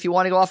 And if you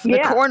want to go off in the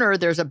corner,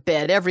 there's a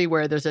bed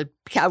everywhere. There's a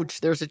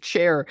couch. There's a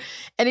chair.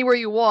 Anywhere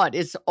you want,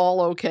 it's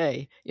all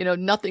okay.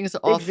 Nothing's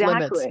off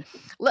limits.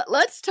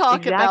 Let's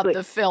talk about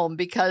the film,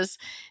 because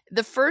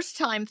the first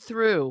time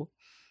through,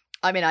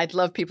 I mean, I'd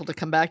love people to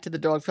come back to the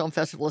Dog Film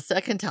Festival a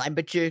second time,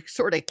 but you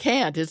sort of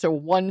can't. It's a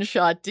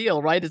one-shot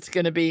deal, right? It's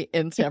going to be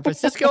in San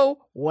Francisco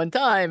one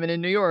time, and in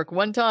New York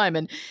one time,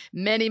 and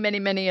many, many,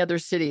 many other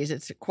cities.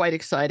 It's quite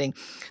exciting.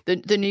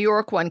 The New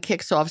York one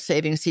kicks off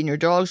Saving Senior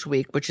Dogs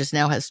Week, which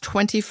now has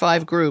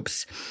 25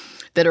 groups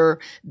that are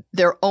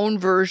their own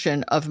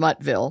version of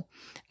Muttville.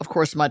 Of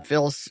course,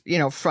 Muttville's,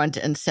 front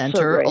and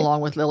center,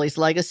 along with Lily's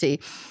legacy.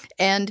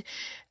 And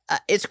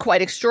it's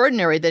quite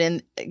extraordinary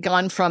that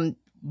gone from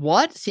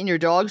senior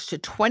dogs to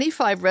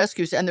 25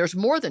 rescues, and there's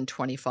more than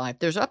 25.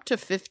 There's up to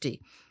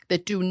 50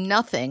 that do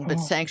nothing but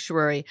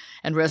sanctuary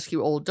and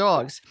rescue old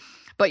dogs.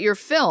 But your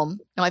film,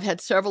 and I've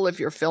had several of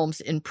your films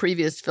in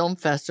previous film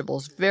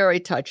festivals, very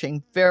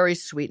touching, very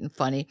sweet and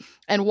funny,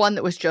 and one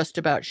that was just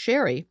about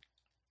Sherry,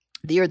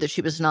 the year that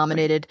she was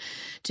nominated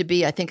to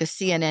be, I think, a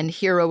CNN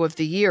Hero of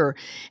the Year.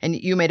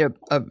 And you made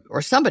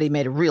somebody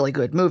made a really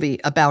good movie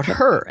about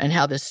her and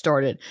how this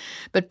started.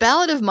 But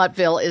Ballad of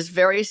Muttville is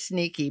very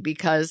sneaky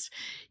because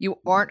you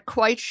aren't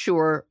quite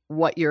sure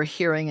what you're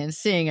hearing and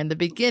seeing in the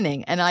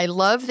beginning. And I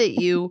love that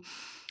you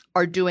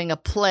are doing a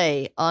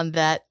play on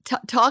that.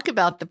 Talk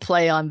about the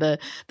play on the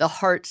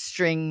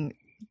heartstring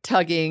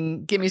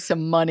tugging, give me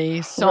some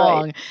money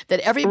song that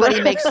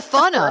everybody makes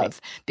fun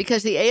of,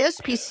 because the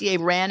ASPCA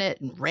ran it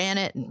and ran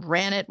it and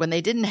ran it when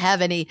they didn't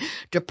have any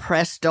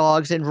depressed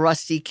dogs in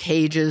rusty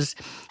cages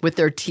with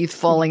their teeth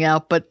falling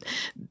out. But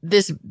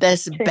this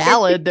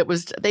ballad that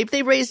was,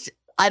 they raised,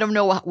 I don't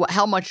know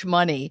how much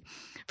money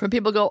from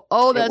people go,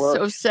 oh, that's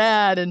so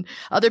sad. And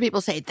other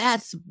people say,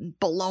 that's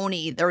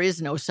baloney. There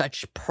is no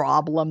such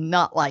problem.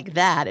 Not like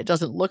that. It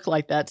doesn't look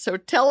like that. So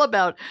tell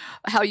about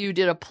how you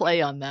did a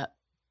play on that.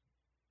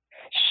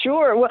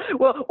 Sure.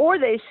 Well, or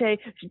they say,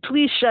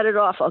 please shut it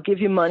off. I'll give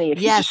you money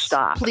if you just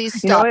stop. Please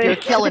stop. You know? You're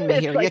killing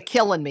me here. Like, you're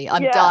killing me.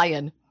 I'm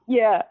dying.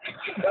 Yeah.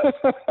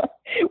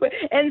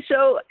 And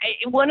so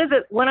one of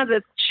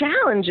the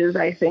challenges,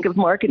 I think, of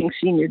marketing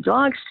senior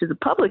dogs to the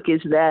public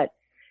is that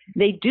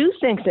they do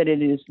think that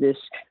it is this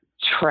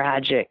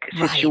tragic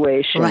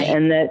situation,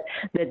 and that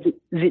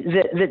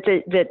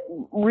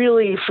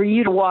really, for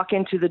you to walk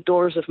into the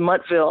doors of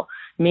Muttville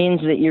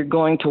means that you're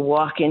going to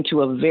walk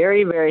into a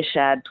very, very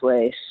sad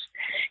place,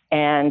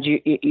 and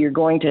you're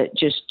going to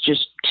just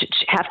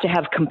have to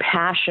have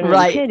compassion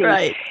and pity.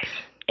 Right.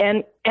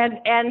 And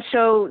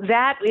so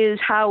that is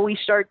how we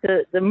start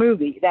the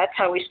movie. That's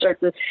how we start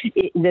the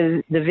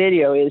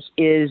video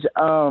is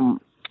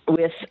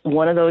with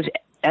one of those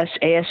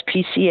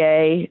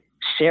ASPCA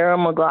Sarah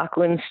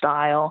McLachlan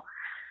style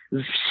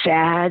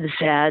sad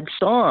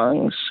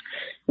songs.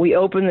 We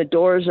open the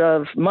doors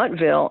of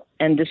Muttville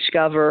and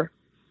discover,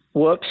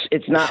 whoops,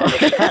 it's not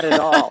like that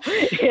at all.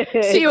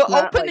 So you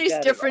open these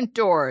different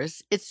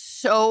doors. It's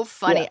so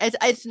funny. Yeah.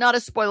 It's not a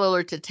spoiler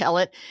alert to tell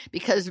it,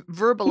 because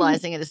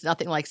verbalizing it is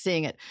nothing like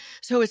seeing it.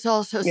 So it's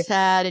all so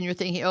sad, and you're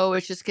thinking, oh,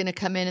 it's just going to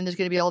come in and there's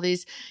going to be all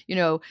these,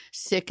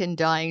 sick and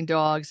dying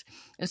dogs.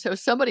 And so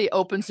somebody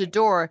opens the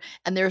door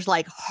and there's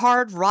like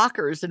hard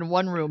rockers in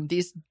one room.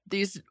 These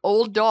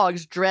old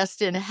dogs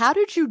dressed in. How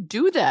did you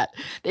do that?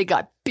 They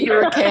got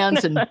beer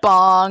cans and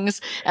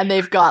bongs, and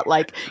they've got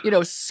like I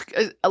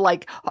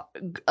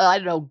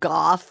don't know,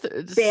 goth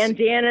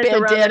bandanas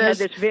around their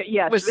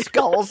head. With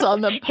skulls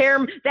on them.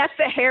 That's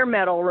the hair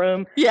metal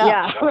room.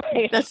 Yeah.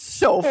 Right. That's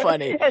so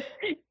funny.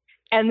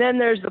 And then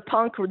there's the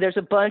punk. There's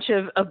a bunch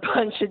of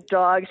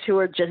dogs who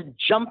are just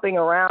jumping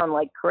around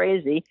like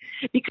crazy,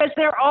 because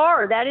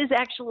that is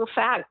actual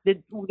fact.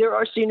 There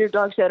are senior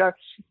dogs that are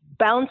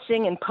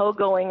bouncing and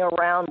pogoing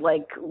around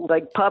like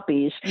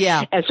puppies.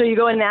 Yeah. And so you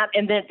go in that,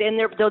 and then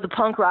they're the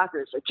punk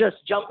rockers are just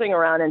jumping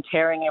around and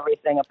tearing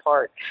everything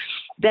apart.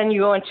 Then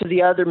you go into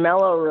the other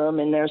mellow room,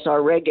 and there's our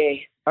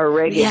reggae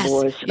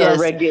boys, our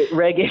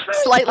reggae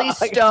slightly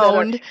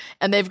stoned,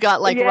 and they've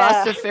got like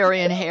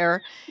Rastafarian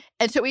hair.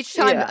 And so each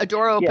time a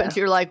door opens,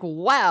 you're like,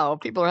 wow,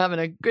 people are having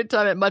a good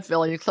time at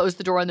Muttville. And you close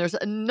the door, and there's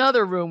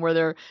another room where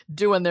they're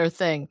doing their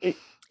thing.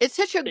 It's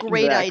such a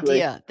great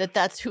idea that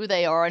that's who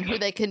they are and who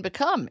they can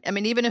become. I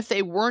mean, even if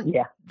they weren't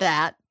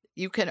that,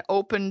 you can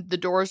open the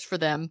doors for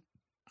them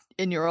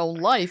in your own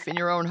life, in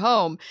your own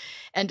home,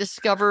 and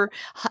discover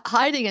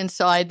hiding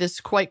inside this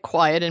quite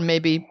quiet and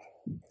maybe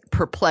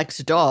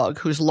perplexed dog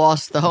who's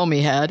lost the home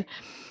he had.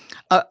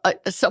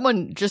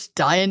 Someone just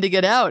dying to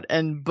get out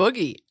and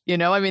boogie,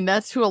 I mean,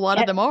 that's who a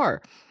lot of them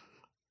are.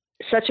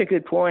 Such a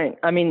good point.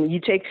 I mean, you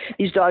take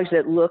these dogs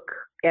that look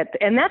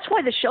and that's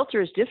why the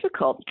shelter is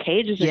difficult.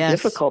 Cages are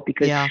difficult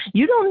because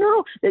you don't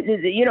know,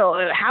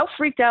 how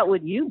freaked out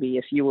would you be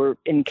if you were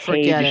in cage?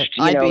 Forget it.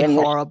 I'd be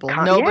horrible.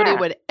 Nobody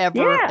would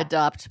ever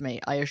adopt me.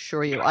 I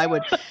assure you.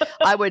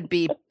 I would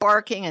be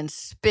barking and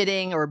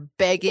spitting or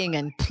begging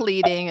and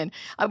pleading, and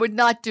I would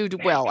not do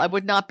well. I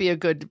would not be a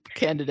good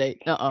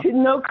candidate.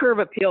 No curb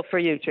appeal for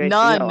you, Tracy.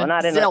 None. No,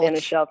 not in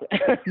a shelter.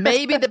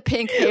 Maybe the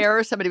pink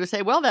hair. Somebody would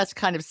say, well, that's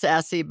kind of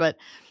sassy, but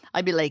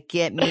I'd be like,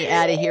 get me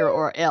out of here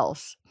or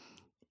else.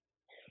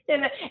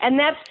 And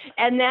that's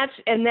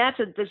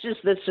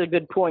a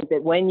good point,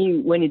 that when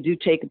you do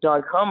take a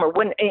dog home, or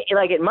when,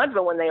 like at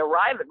Muttville, when they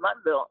arrive at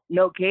Muttville,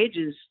 no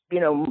cages,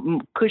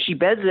 cushy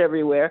beds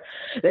everywhere,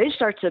 they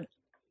start to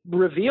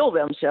reveal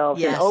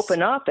themselves and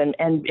open up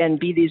and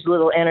be these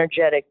little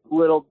energetic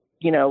little,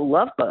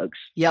 love bugs.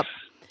 Yep.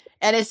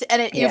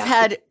 You've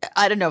had,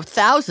 I don't know,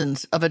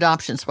 thousands of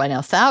adoptions by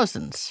now,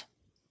 thousands.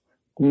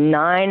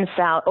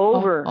 9,000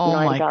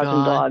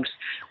 dogs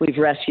we've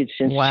rescued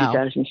since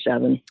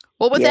 2007.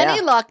 Well, with any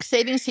luck,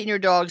 Saving Senior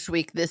Dogs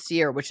Week this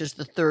year, which is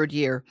the third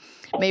year,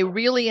 may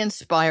really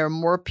inspire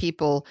more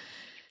people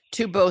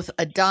to both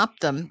adopt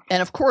them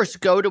and, of course,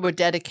 go to a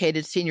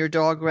dedicated senior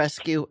dog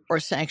rescue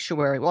or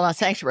sanctuary. Well, not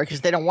sanctuary,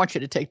 because they don't want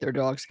you to take their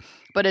dogs,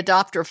 but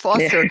adopt or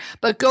foster.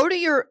 But go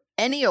to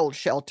any old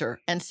shelter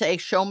and say,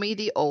 show me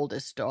the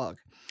oldest dog.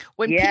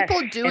 When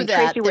people do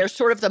that, they're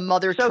sort of the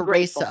Mother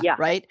Teresa,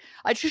 right?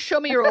 Just show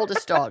me your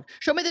oldest dog.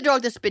 Show me the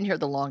dog that's been here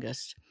the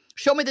longest.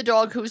 Show me the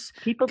dog who's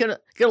gonna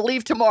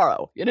leave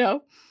tomorrow,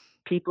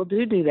 People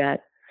do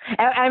that.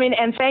 I mean,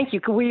 and thank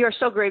you. We are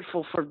so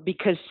grateful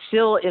because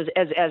still is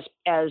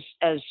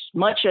as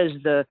much as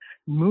the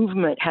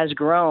movement has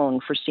grown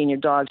for senior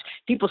dogs,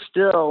 people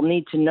still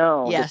need to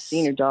know that Yes.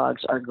 senior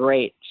dogs are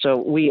great. So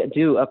we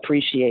do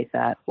appreciate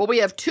that. Well, we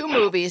have 2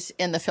 movies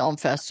in the film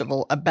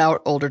festival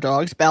about older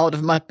dogs, Ballad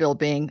of Muttville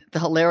being the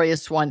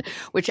hilarious one,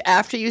 which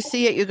after you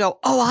see it, you go,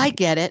 oh, I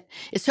get it.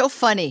 It's so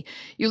funny.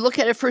 You look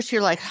at it first,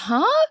 you're like,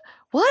 huh?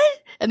 What?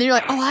 And then you're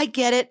like, oh, I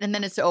get it. And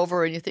then it's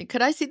over and you think,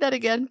 could I see that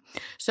again?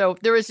 So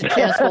there is a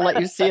chance we'll let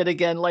you see it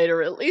again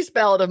later, at least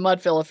Ballad of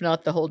Muttville, if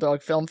not the whole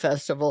Dog Film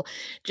Festival.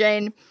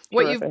 Jane,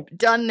 what you've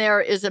done there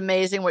is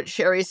amazing. What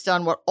Sherry's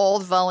done, what all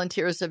the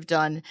volunteers have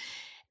done.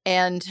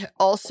 And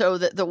also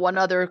the one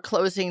other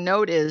closing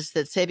note is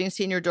that Saving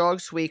Senior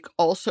Dogs Week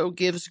also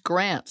gives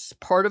grants.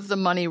 Part of the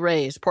money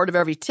raised, part of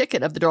every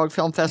ticket of the Dog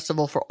Film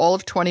Festival for all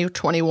of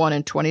 2021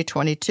 and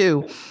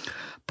 2022,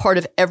 part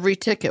of every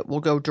ticket will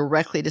go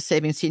directly to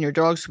Saving Senior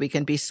Dogs Week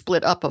and be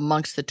split up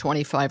amongst the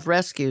 25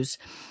 rescues.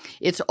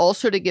 It's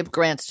also to give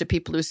grants to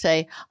people who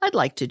say, I'd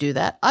like to do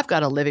that. I've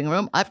got a living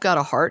room. I've got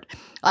a heart.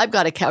 I've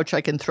got a couch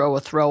I can throw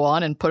a throw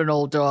on and put an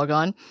old dog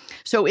on.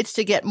 So it's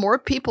to get more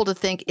people to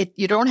think it.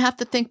 You don't have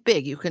to think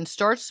big. You can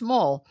start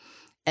small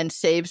and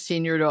save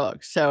senior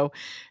dogs. So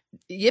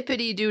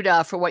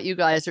yippity-doo-dah for what you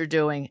guys are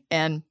doing.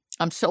 And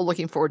I'm so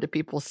looking forward to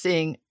people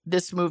seeing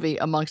this movie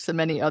amongst the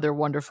many other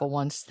wonderful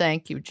ones.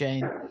 Thank you,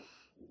 Jane.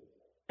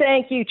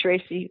 Thank you,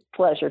 Tracy.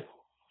 Pleasure.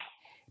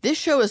 This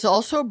show is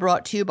also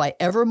brought to you by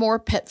Evermore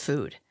Pet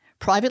Food,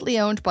 privately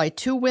owned by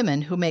 2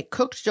 women who make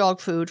cooked dog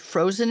food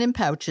frozen in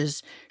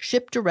pouches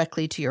shipped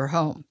directly to your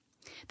home.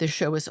 This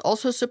show is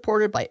also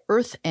supported by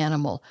Earth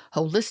Animal,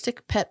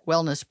 holistic pet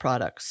wellness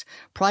products,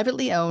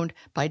 privately owned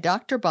by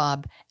Dr.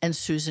 Bob and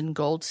Susan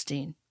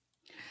Goldstein.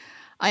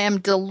 I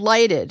am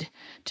delighted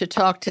to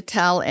talk to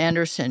Tal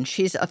Anderson.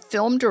 She's a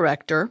film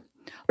director,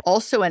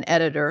 also an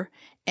editor,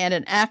 and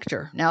an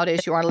actor.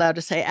 Nowadays, you aren't allowed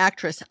to say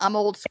actress. I'm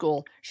old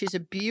school. She's a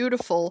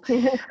beautiful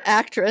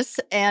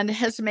actress and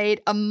has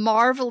made a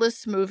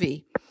marvelous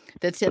movie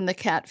that's in the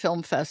Cat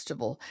Film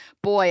Festival.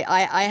 Boy,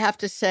 I have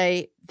to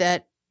say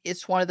that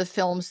it's one of the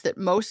films that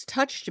most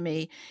touched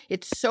me.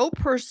 It's so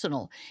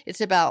personal.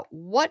 It's about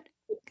what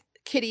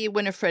Kitty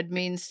Winifred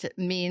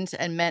means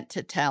and meant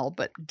to Tal,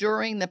 but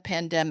during the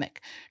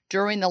pandemic,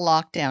 during the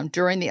lockdown,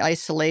 during the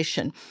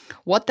isolation,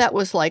 what that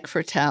was like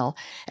for Tal,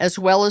 as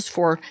well as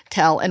for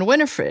Tal and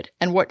Winifred,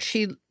 and what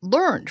she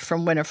learned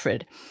from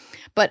Winifred.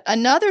 But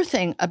another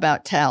thing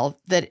about Tal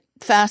that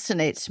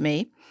fascinates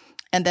me,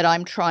 and that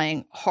I'm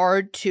trying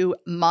hard to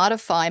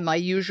modify my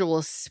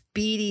usual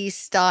speedy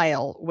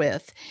style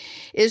with,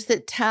 is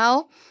that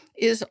Tal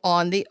is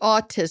on the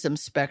autism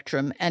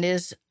spectrum and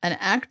is an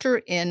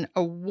actor in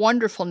a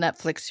wonderful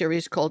Netflix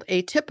series called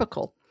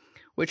Atypical,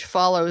 which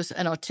follows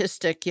an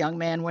autistic young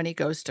man when he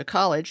goes to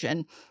college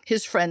and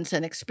his friends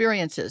and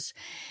experiences.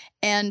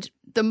 And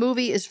the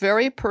movie is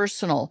very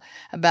personal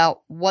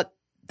about what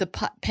the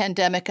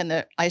pandemic and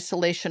the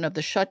isolation of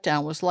the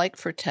shutdown was like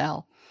for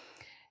Tal.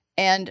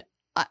 And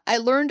I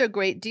learned a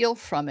great deal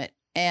from it,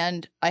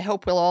 and I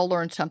hope we'll all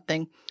learn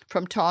something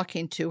from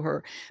talking to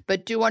her.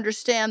 But do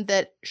understand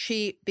that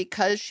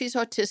because she's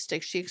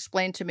autistic, she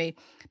explained to me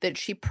that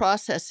she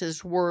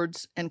processes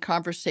words and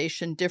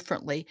conversation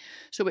differently.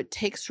 So it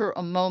takes her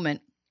a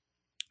moment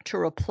to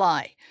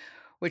reply,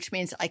 which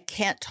means I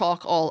can't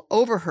talk all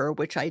over her,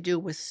 which I do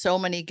with so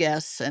many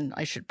guests, and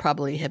I should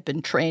probably have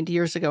been trained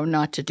years ago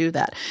not to do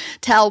that.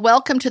 Tal,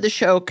 welcome to the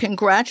show.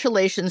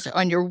 Congratulations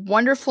on your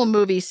wonderful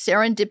movie,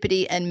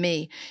 Serendipity and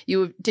Me.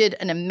 You did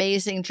an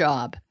amazing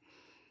job.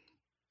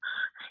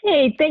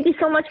 Hey, thank you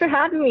so much for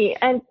having me,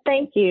 and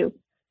thank you.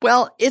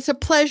 Well, it's a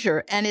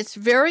pleasure, and it's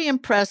very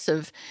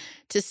impressive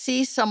to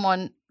see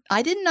someone.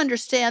 I didn't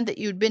understand that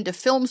you'd been to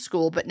film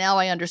school, but now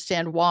I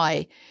understand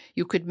why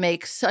you could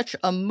make such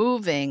a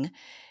moving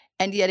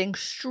and yet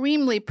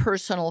extremely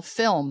personal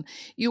film.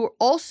 You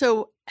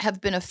also have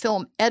been a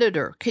film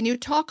editor. Can you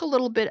talk a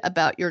little bit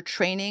about your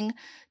training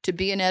to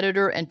be an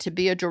editor and to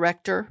be a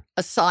director,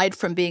 aside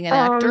from being an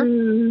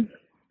actor?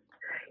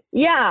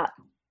 Yeah.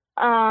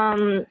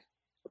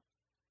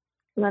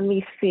 Let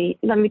me see.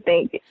 Let me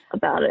think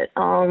about it.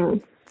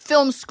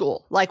 Film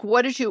school. Like,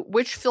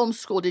 which film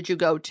school did you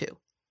go to?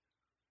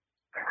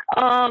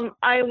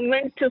 I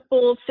went to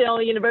Full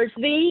Sail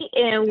University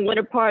in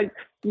Winter Park,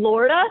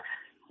 Florida.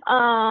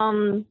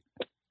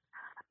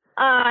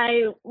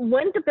 I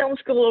went to film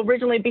school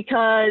originally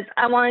because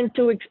I wanted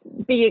to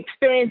be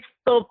experienced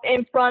both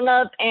in front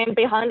of and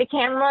behind the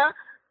camera,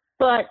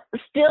 but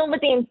still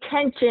with the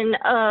intention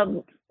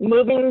of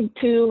moving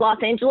to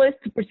Los Angeles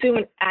to pursue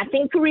an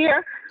acting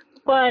career.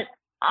 But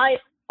I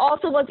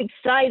also was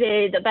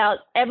excited about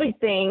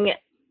everything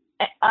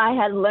I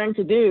had learned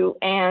to do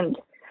and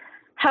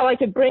how I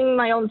could bring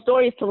my own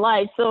stories to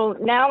life. So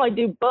now I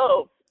do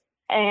both.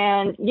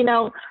 And,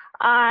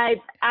 I've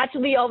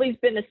actually always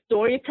been a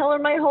storyteller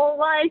my whole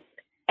life.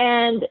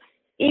 And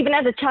even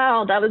as a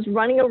child, I was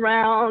running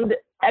around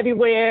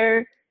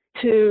everywhere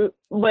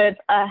with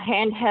a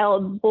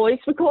handheld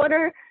voice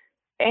recorder.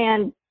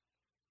 And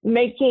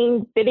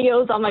making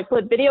videos on my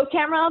flip video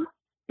camera.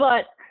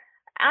 But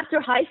after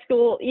high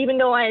school, even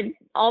though I had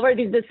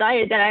already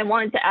decided that I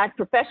wanted to act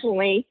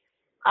professionally,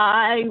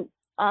 I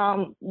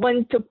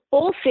went to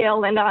Full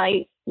Sail and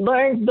I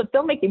learned the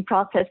filmmaking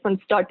process from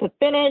start to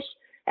finish.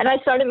 And I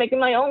started making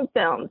my own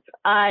films.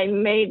 I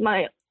made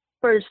my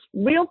first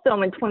real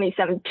film in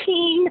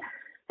 2017,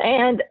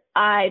 and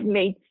I've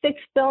made 6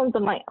 films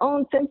of my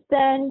own since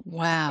then.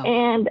 Wow.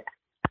 And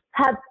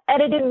have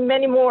edited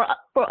many more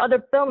for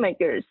other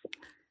filmmakers.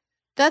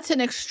 That's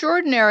an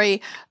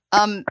extraordinary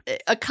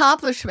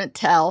accomplishment,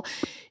 Tal.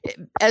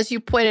 As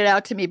you pointed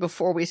out to me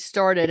before we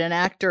started, an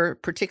actor,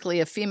 particularly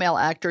a female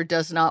actor,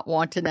 does not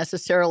want to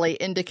necessarily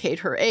indicate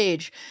her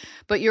age.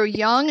 But you're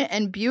young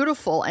and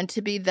beautiful, and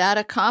to be that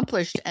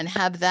accomplished and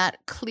have that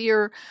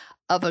clear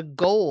of a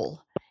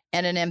goal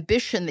and an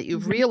ambition that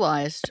you've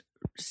realized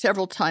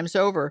several times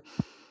over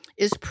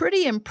is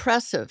pretty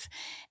impressive.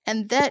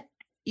 And that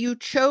you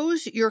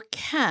chose your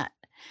cat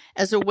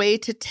as a way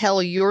to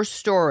tell your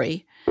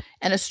story,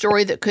 and a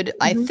story that could,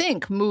 I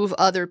think, move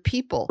other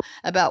people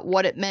about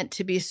what it meant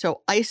to be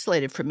so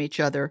isolated from each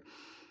other,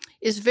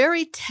 is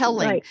very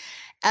telling. Right.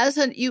 As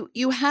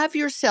you have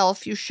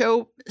yourself, you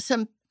show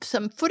some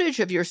footage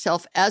of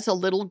yourself as a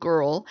little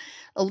girl,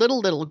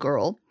 little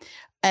girl,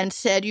 and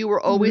said you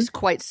were always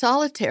quite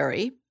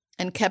solitary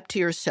and kept to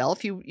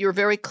yourself. You're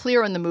very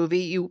clear in the movie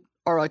you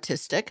are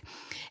autistic,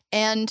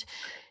 and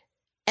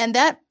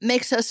that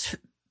makes us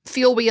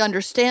feel we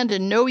understand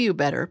and know you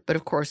better. But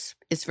of course,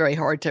 it's very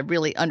hard to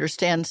really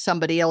understand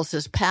somebody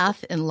else's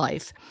path in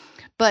life.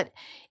 But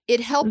it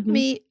helped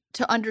me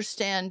to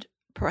understand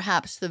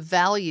perhaps the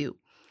value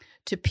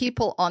to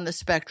people on the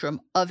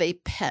spectrum of a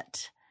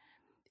pet.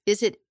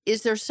 Is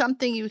there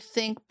something you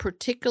think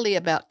particularly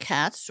about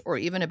cats or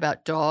even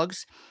about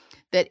dogs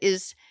that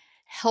is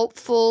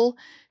helpful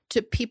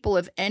to people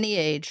of any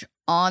age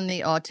on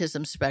the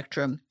autism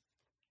spectrum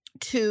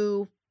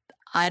to,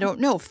 I don't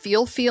know,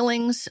 feel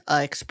feelings,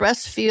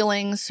 express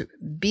feelings,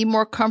 be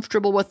more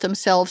comfortable with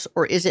themselves,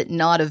 or is it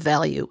not of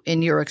value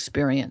in your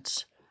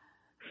experience?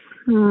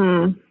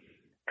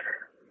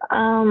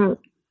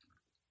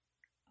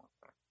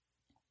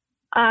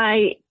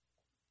 I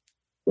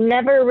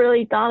never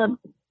really thought of,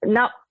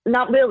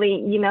 not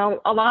really, you know,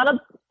 a lot of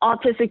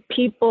autistic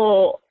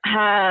people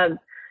have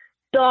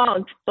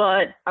dogs,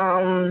 but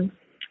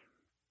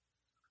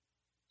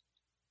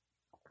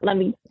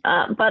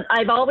but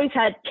I've always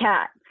had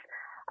cats.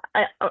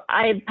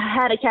 I've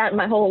had a cat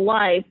my whole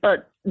life,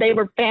 but they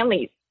were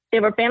family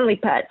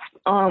pets.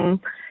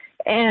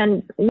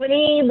 And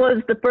Winnie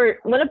was the first.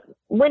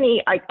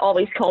 Winnie, I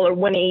always call her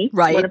Winnie.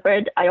 Right.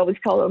 Winifred, I always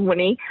call her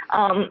Winnie.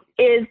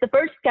 Is the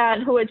first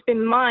cat who has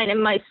been mine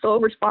and my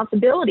sole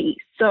responsibility.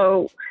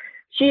 So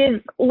she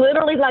is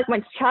literally like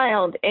my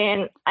child,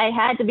 and I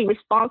had to be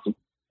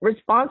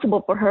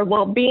responsible for her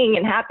well-being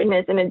and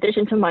happiness in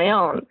addition to my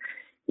own.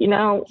 You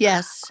know.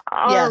 Yes.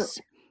 Yes.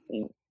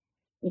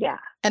 Yeah.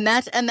 And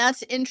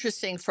that's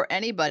interesting for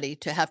anybody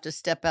to have to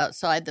step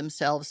outside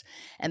themselves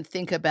and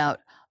think about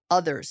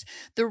others.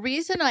 The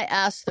reason I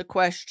asked the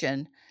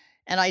question,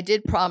 and I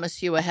did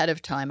promise you ahead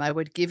of time, I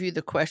would give you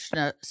the question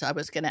I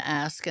was going to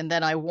ask, and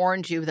then I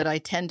warned you that I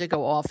tend to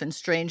go off in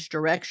strange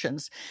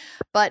directions.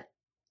 But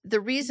the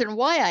reason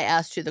why I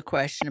asked you the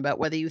question about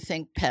whether you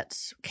think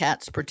pets,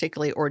 cats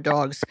particularly, or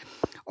dogs,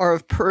 are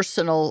of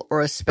personal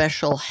or a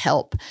special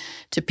help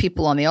to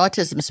people on the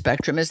autism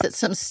spectrum is that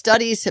some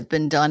studies have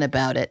been done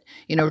about it.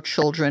 You know,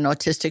 children,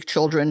 autistic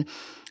children,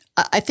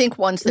 I think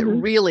ones that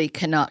really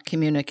cannot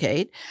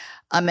communicate,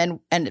 and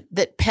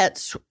that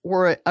pets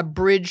were a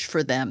bridge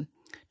for them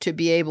to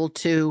be able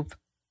to,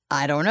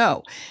 I don't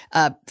know,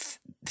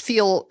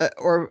 feel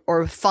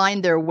or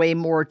find their way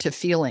more to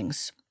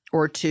feelings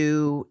or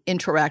to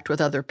interact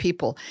with other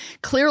people.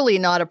 Clearly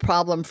not a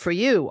problem for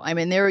you. I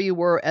mean, there you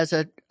were as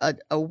a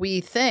wee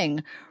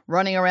thing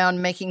running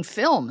around making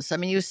films. I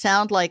mean, you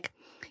sound like,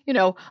 you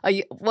know,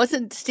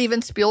 wasn't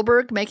Steven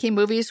Spielberg making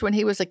movies when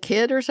he was a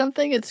kid or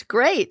something? It's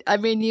great. I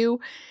mean, you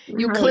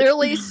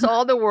clearly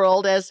saw the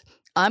world as,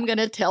 I'm going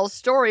to tell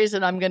stories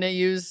and I'm going to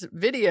use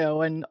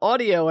video and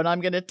audio and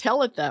I'm going to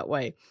tell it that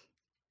way.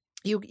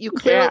 You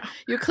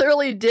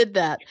clearly did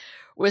that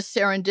with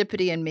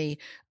Serendipity and Me.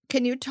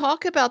 Can you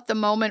talk about the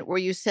moment where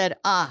you said,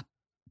 I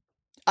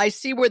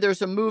see where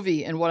there's a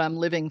movie in what I'm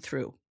living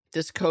through,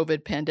 this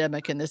COVID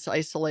pandemic and this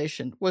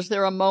isolation? Was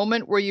there a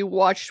moment where you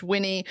watched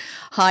Winnie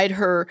hide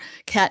her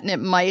catnip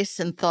mice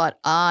and thought,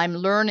 I'm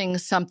learning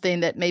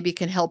something that maybe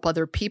can help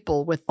other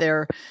people with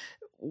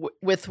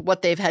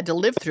what they've had to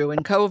live through in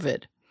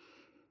COVID?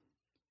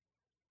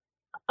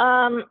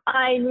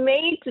 I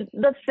made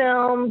this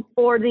film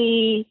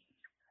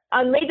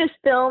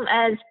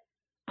as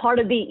part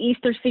of the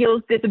Easter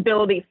Seals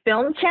Disability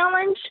Film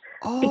Challenge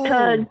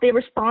because they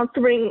were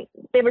sponsoring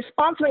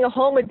a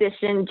home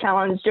edition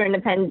challenge during the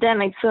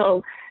pandemic.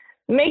 So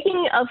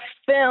making a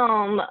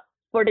film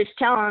for this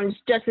challenge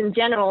just in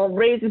general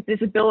raises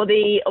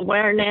disability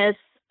awareness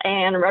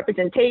and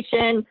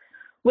representation,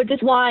 which is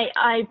why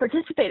I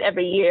participate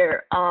every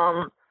year.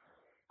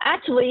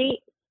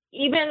 Actually,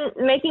 even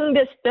making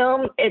this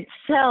film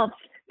itself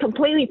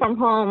completely from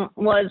home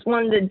was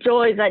one of the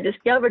joys I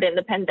discovered in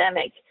the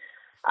pandemic.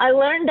 I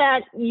learned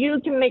that you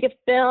can make a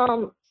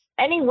film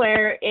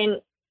anywhere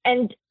and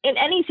in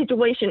any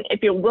situation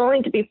if you're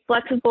willing to be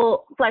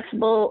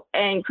flexible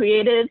and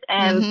creative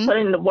and put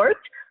in the work.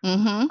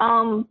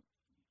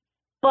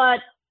 But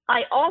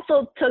I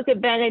also took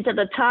advantage of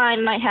the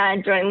time I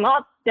had during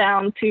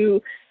lockdown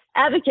to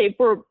advocate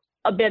for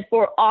a bit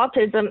for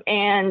autism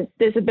and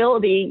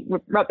disability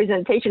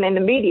representation in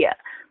the media.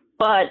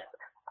 But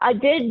I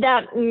did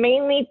that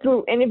mainly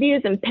through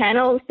interviews and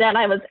panels that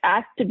I was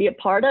asked to be a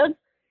part of.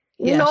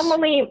 Yes.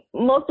 Normally,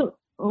 most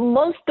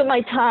of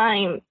my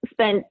time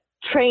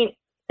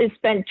is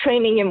spent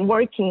training and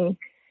working,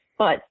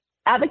 but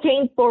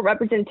advocating for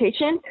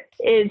representation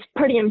is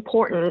pretty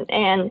important.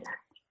 And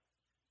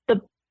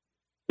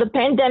the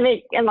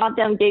pandemic and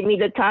lockdown gave me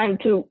the time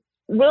to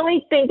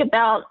really think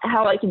about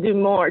how I can do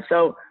more.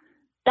 So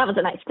that was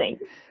a nice thing.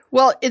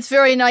 Well, it's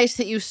very nice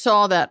that you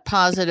saw that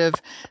positive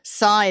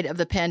side of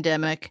the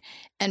pandemic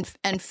and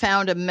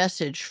found a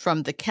message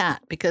from the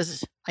cat,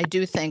 because I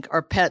do think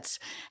our pets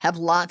have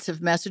lots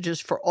of messages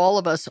for all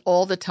of us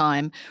all the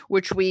time,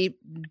 which we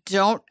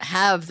don't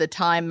have the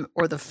time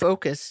or the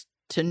focus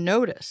to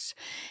notice.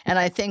 And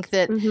I think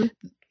that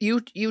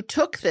you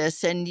took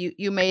this and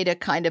you made a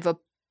kind of a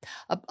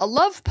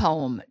love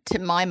poem, to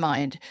my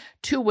mind,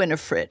 to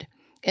Winifred,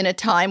 in a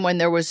time when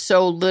there was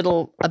so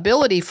little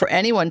ability for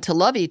anyone to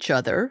love each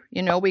other.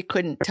 You know, we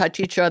couldn't touch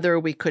each other.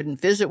 We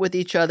couldn't visit with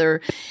each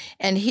other.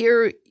 And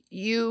here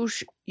you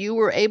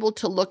were able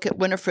to look at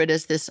Winifred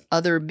as this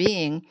other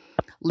being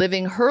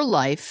living her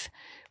life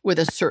with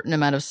a certain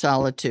amount of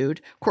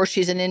solitude. Of course,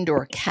 she's an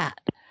indoor cat.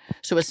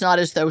 So it's not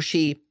as though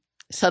she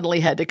suddenly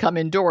had to come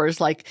indoors.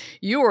 Like,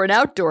 you were an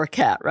outdoor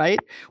cat, right?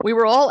 We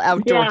were all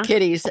outdoor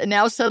kitties. And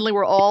now suddenly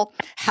we're all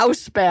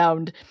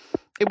housebound.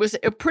 It was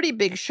a pretty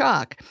big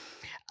shock.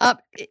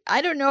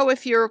 I don't know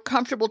if you're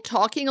comfortable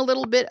talking a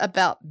little bit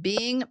about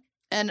being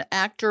an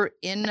actor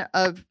in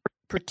a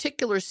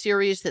particular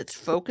series that's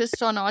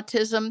focused on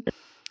autism,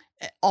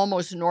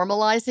 almost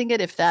normalizing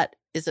it, if that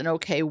is an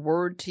okay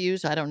word to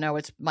use. I don't know.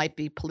 It might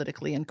be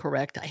politically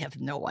incorrect. I have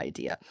no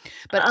idea.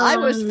 But I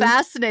was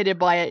fascinated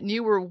by it, and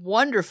you were a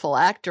wonderful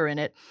actor in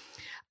it.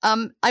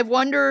 I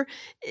wonder,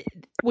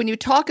 when you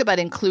talk about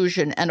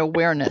inclusion and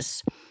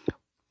awareness,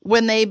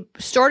 when they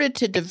started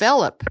to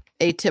develop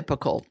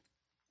Atypical,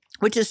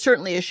 which is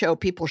certainly a show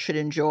people should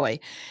enjoy.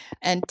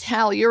 And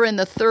Tal, you're in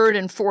the 3rd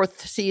and 4th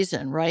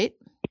season, right?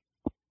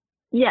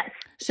 Yes.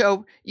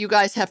 So you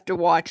guys have to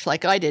watch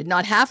like I did.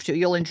 Not have to.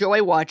 You'll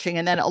enjoy watching,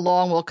 and then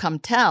along will come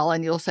Tal,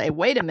 and you'll say,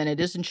 wait a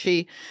minute, isn't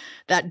she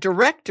that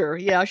director?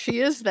 Yeah, she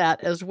is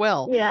that as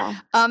well. Yeah.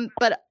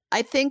 But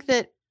I think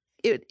that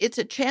it's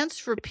a chance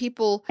for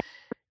people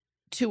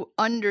to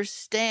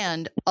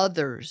understand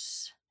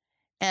others.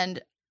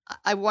 And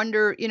I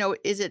wonder,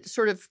 is it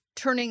sort of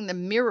turning the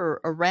mirror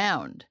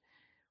around?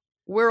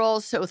 We're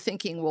also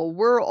thinking, well,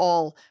 we're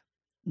all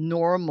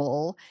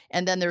normal,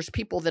 and then there's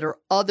people that are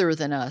other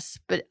than us.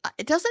 But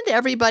doesn't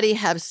everybody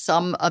have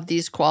some of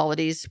these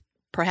qualities,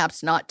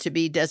 perhaps not to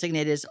be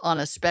designated as on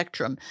a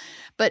spectrum?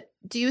 But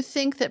do you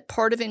think that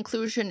part of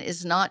inclusion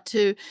is not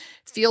to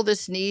feel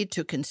this need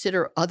to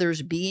consider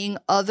others being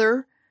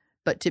other,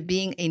 but to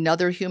being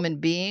another human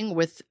being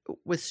with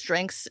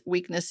strengths,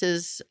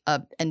 weaknesses,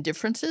 and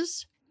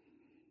differences?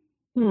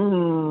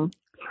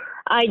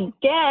 I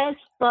guess,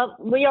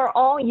 but we are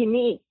all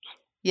unique.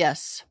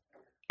 Yes,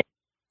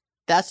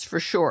 that's for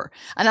sure.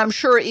 And I'm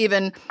sure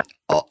even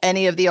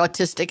any of the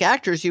autistic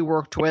actors you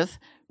worked with,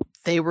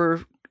 they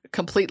were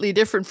completely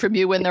different from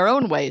you in their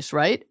own ways,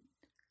 right?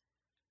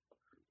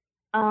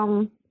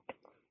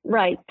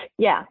 Right.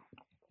 Yeah.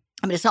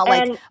 I mean, it's not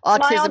like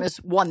autism is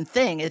one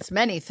thing. It's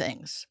many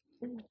things.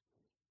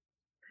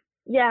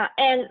 Yeah.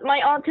 And my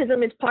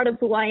autism is part of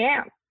who I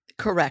am.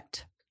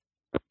 Correct.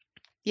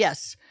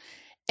 Yes.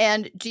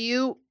 And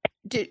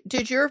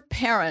did your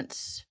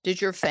parents,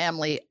 did your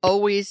family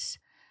always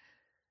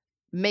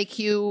make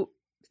you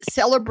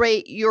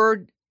celebrate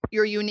your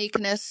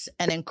uniqueness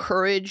and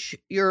encourage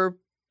your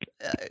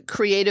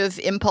creative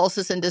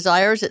impulses and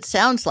desires? It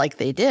sounds like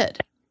they did.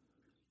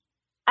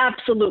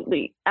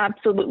 Absolutely.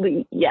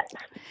 Absolutely. Yes.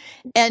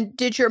 And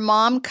did your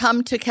mom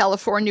come to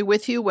California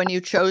with you when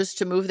you chose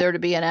to move there to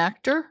be an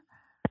actor?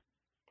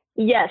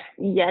 Yes.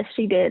 Yes,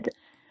 she did.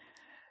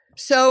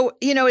 So,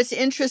 it's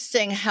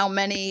interesting how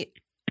many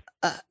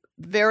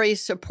very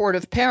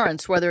supportive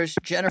parents, whether it's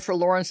Jennifer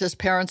Lawrence's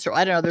parents or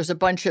I don't know, there's a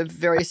bunch of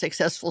very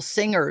successful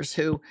singers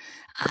who,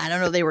 I don't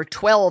know, they were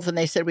 12 and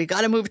they said, we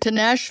got to move to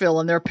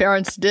Nashville, and their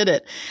parents did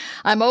it.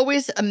 I'm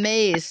always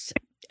amazed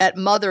at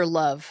mother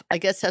love. I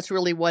guess that's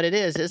really what it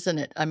is, isn't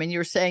it? I mean,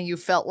 you're saying you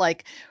felt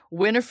like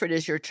Winifred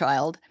is your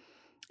child.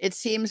 It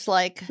seems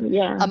like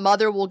a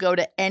mother will go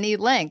to any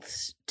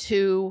lengths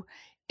to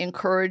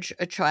encourage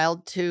a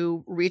child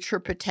to reach her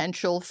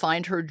potential,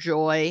 find her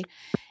joy.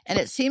 And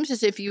it seems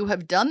as if you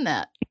have done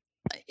that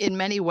in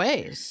many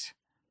ways.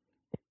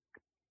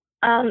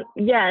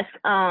 Yes.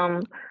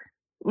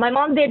 my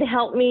mom did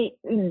move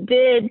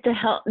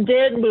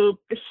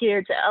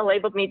here to LA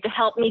with me to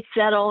help me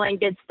settle and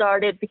get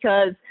started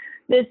because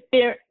this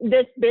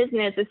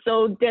business is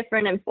so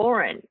different and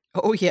foreign.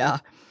 Oh, yeah.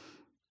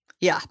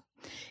 Yeah.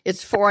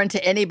 It's foreign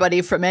to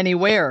anybody from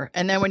anywhere.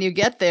 And then when you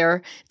get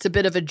there, it's a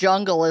bit of a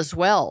jungle as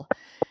well.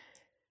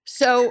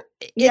 So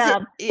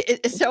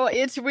so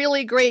it's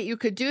really great you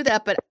could do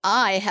that. But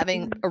I,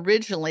 having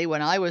originally,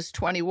 when I was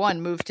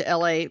 21, moved to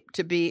LA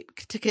to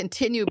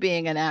continue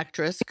being an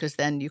actress, because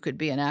then you could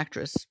be an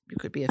actress. You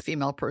could be a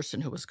female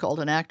person who was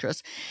called an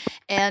actress.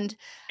 And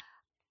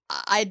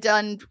I'd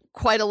done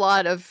quite a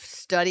lot of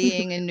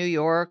studying in New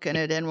York and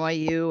at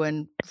NYU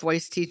and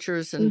voice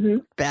teachers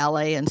and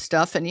ballet and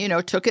stuff. And,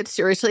 took it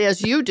seriously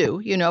as you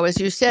do.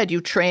 As you said, you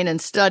train and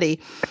study.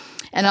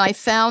 And I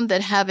found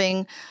that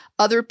having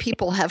other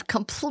people have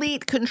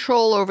complete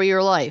control over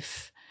your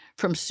life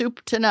from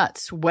soup to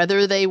nuts,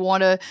 whether they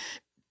want to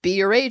be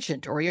your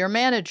agent or your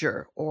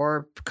manager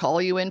or call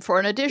you in for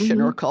an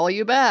audition or call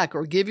you back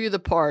or give you the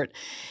part,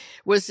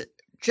 was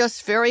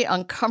just very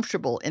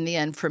uncomfortable in the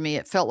end for me.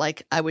 It felt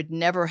like I would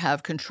never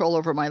have control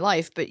over my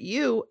life. But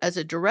you, as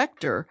a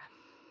director,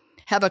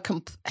 have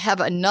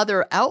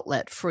another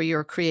outlet for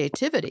your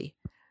creativity,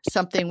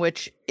 something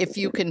which, if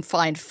you can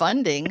find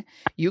funding,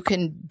 you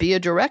can be a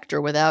director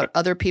without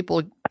other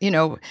people,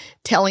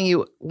 telling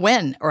you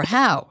when or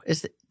how.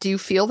 Do you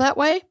feel that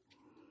way?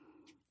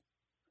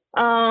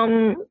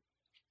 As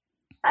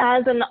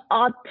an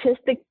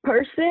autistic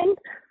person,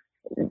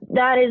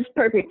 that is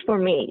perfect for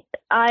me.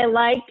 I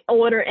like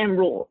order and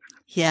rules.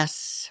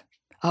 Yes.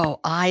 Oh,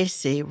 I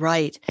see.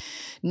 Right.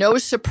 No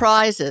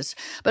surprises.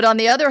 But on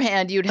the other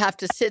hand, you'd have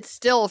to sit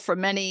still for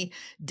many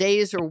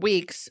days or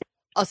weeks,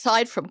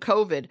 aside from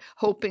COVID,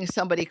 hoping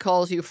somebody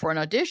calls you for an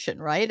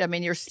audition, right? I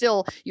mean,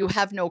 you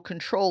have no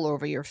control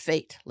over your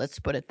fate. Let's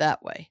put it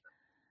that way.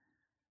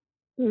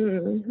 Let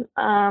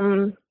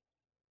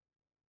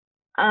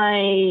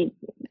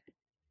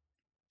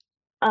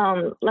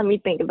me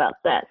think about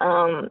that.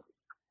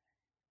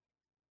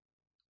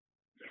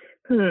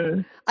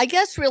 I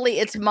guess really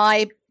it's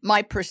my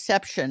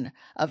perception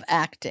of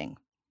acting,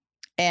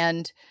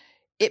 and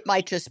it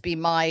might just be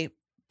my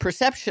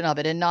perception of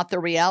it and not the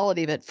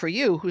reality of it for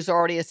you, who's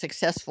already a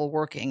successful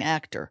working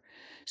actor.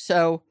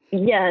 So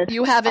yes,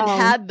 you haven't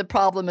had the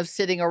problem of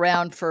sitting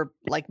around for,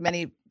 like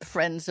many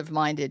friends of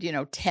mine did,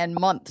 10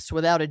 months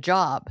without a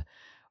job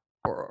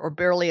or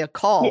barely a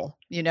call.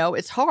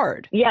 It's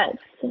hard. Yes.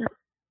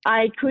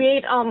 I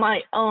create on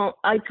my own.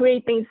 I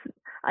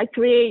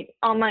create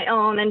on my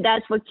own, and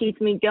that's what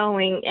keeps me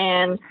going.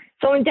 And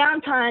so in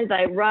downtimes,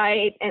 I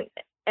write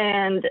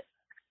and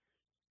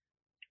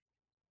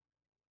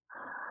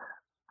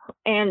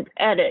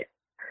edit.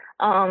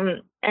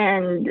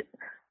 And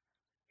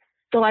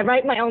so I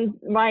write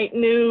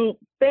new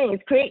things,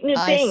 create new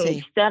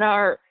things that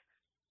are.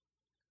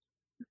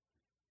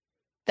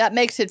 That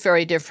makes it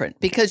very different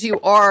because you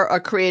are a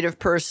creative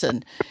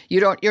person.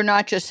 You're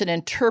not just an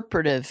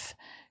interpretive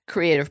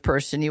creative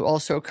person. You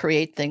also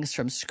create things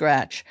from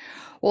scratch.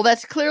 Well,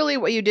 that's clearly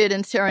what you did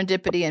in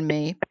Serendipity and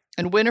Me.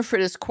 And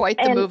Winifred is quite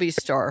the movie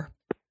star.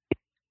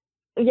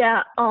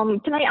 Yeah.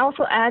 Can I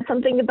also add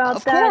something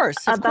about that?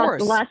 Of course.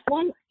 The last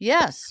one?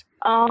 Yes.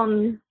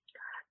 I'm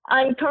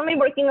currently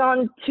working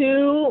on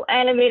 2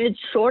 animated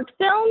short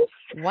films.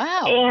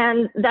 Wow.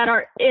 And that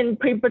are in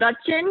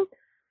pre-production.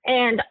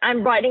 And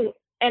I'm writing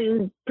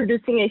and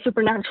producing a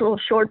supernatural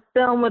short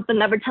film with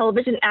another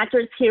television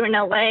actress here in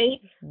LA.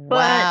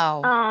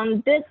 Wow.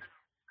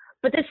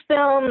 But this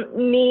film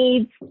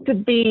needs to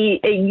be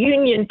a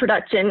union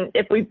production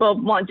if we both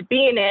want to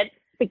be in it,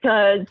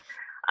 because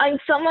I'm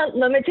somewhat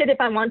limited if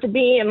I want to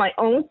be in my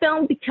own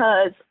film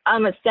because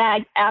I'm a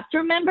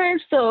SAG-AFTRA member.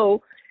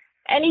 So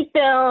any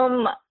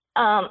film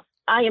I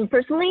am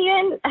personally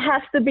in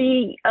has to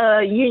be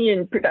a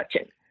union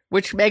production,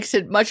 which makes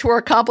it much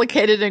more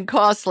complicated and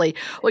costly.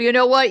 Well, you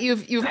know what?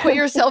 You've put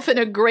yourself in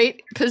a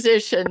great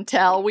position,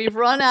 Tal. We've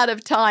run out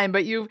of time,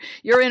 but you're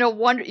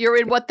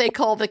in what they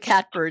call the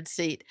catbird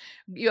seat.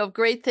 You have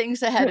great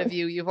things ahead of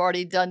you. You've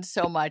already done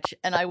so much,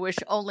 and I wish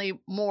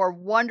only more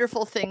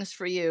wonderful things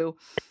for you.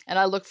 And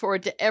I look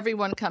forward to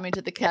everyone coming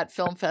to the Cat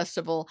Film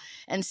Festival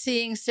and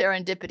seeing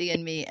Serendipity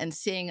and Me and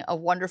seeing a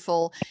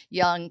wonderful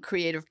young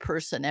creative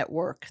person at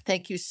work.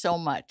 Thank you so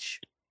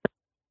much.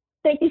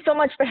 Thank you so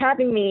much for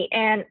having me.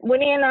 And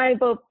Winnie and I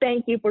both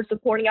thank you for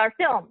supporting our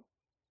film.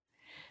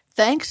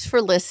 Thanks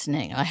for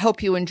listening. I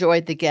hope you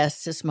enjoyed the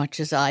guests as much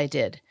as I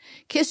did.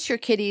 Kiss your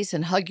kitties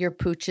and hug your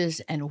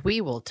pooches, and we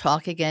will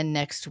talk again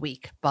next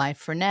week. Bye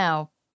for now.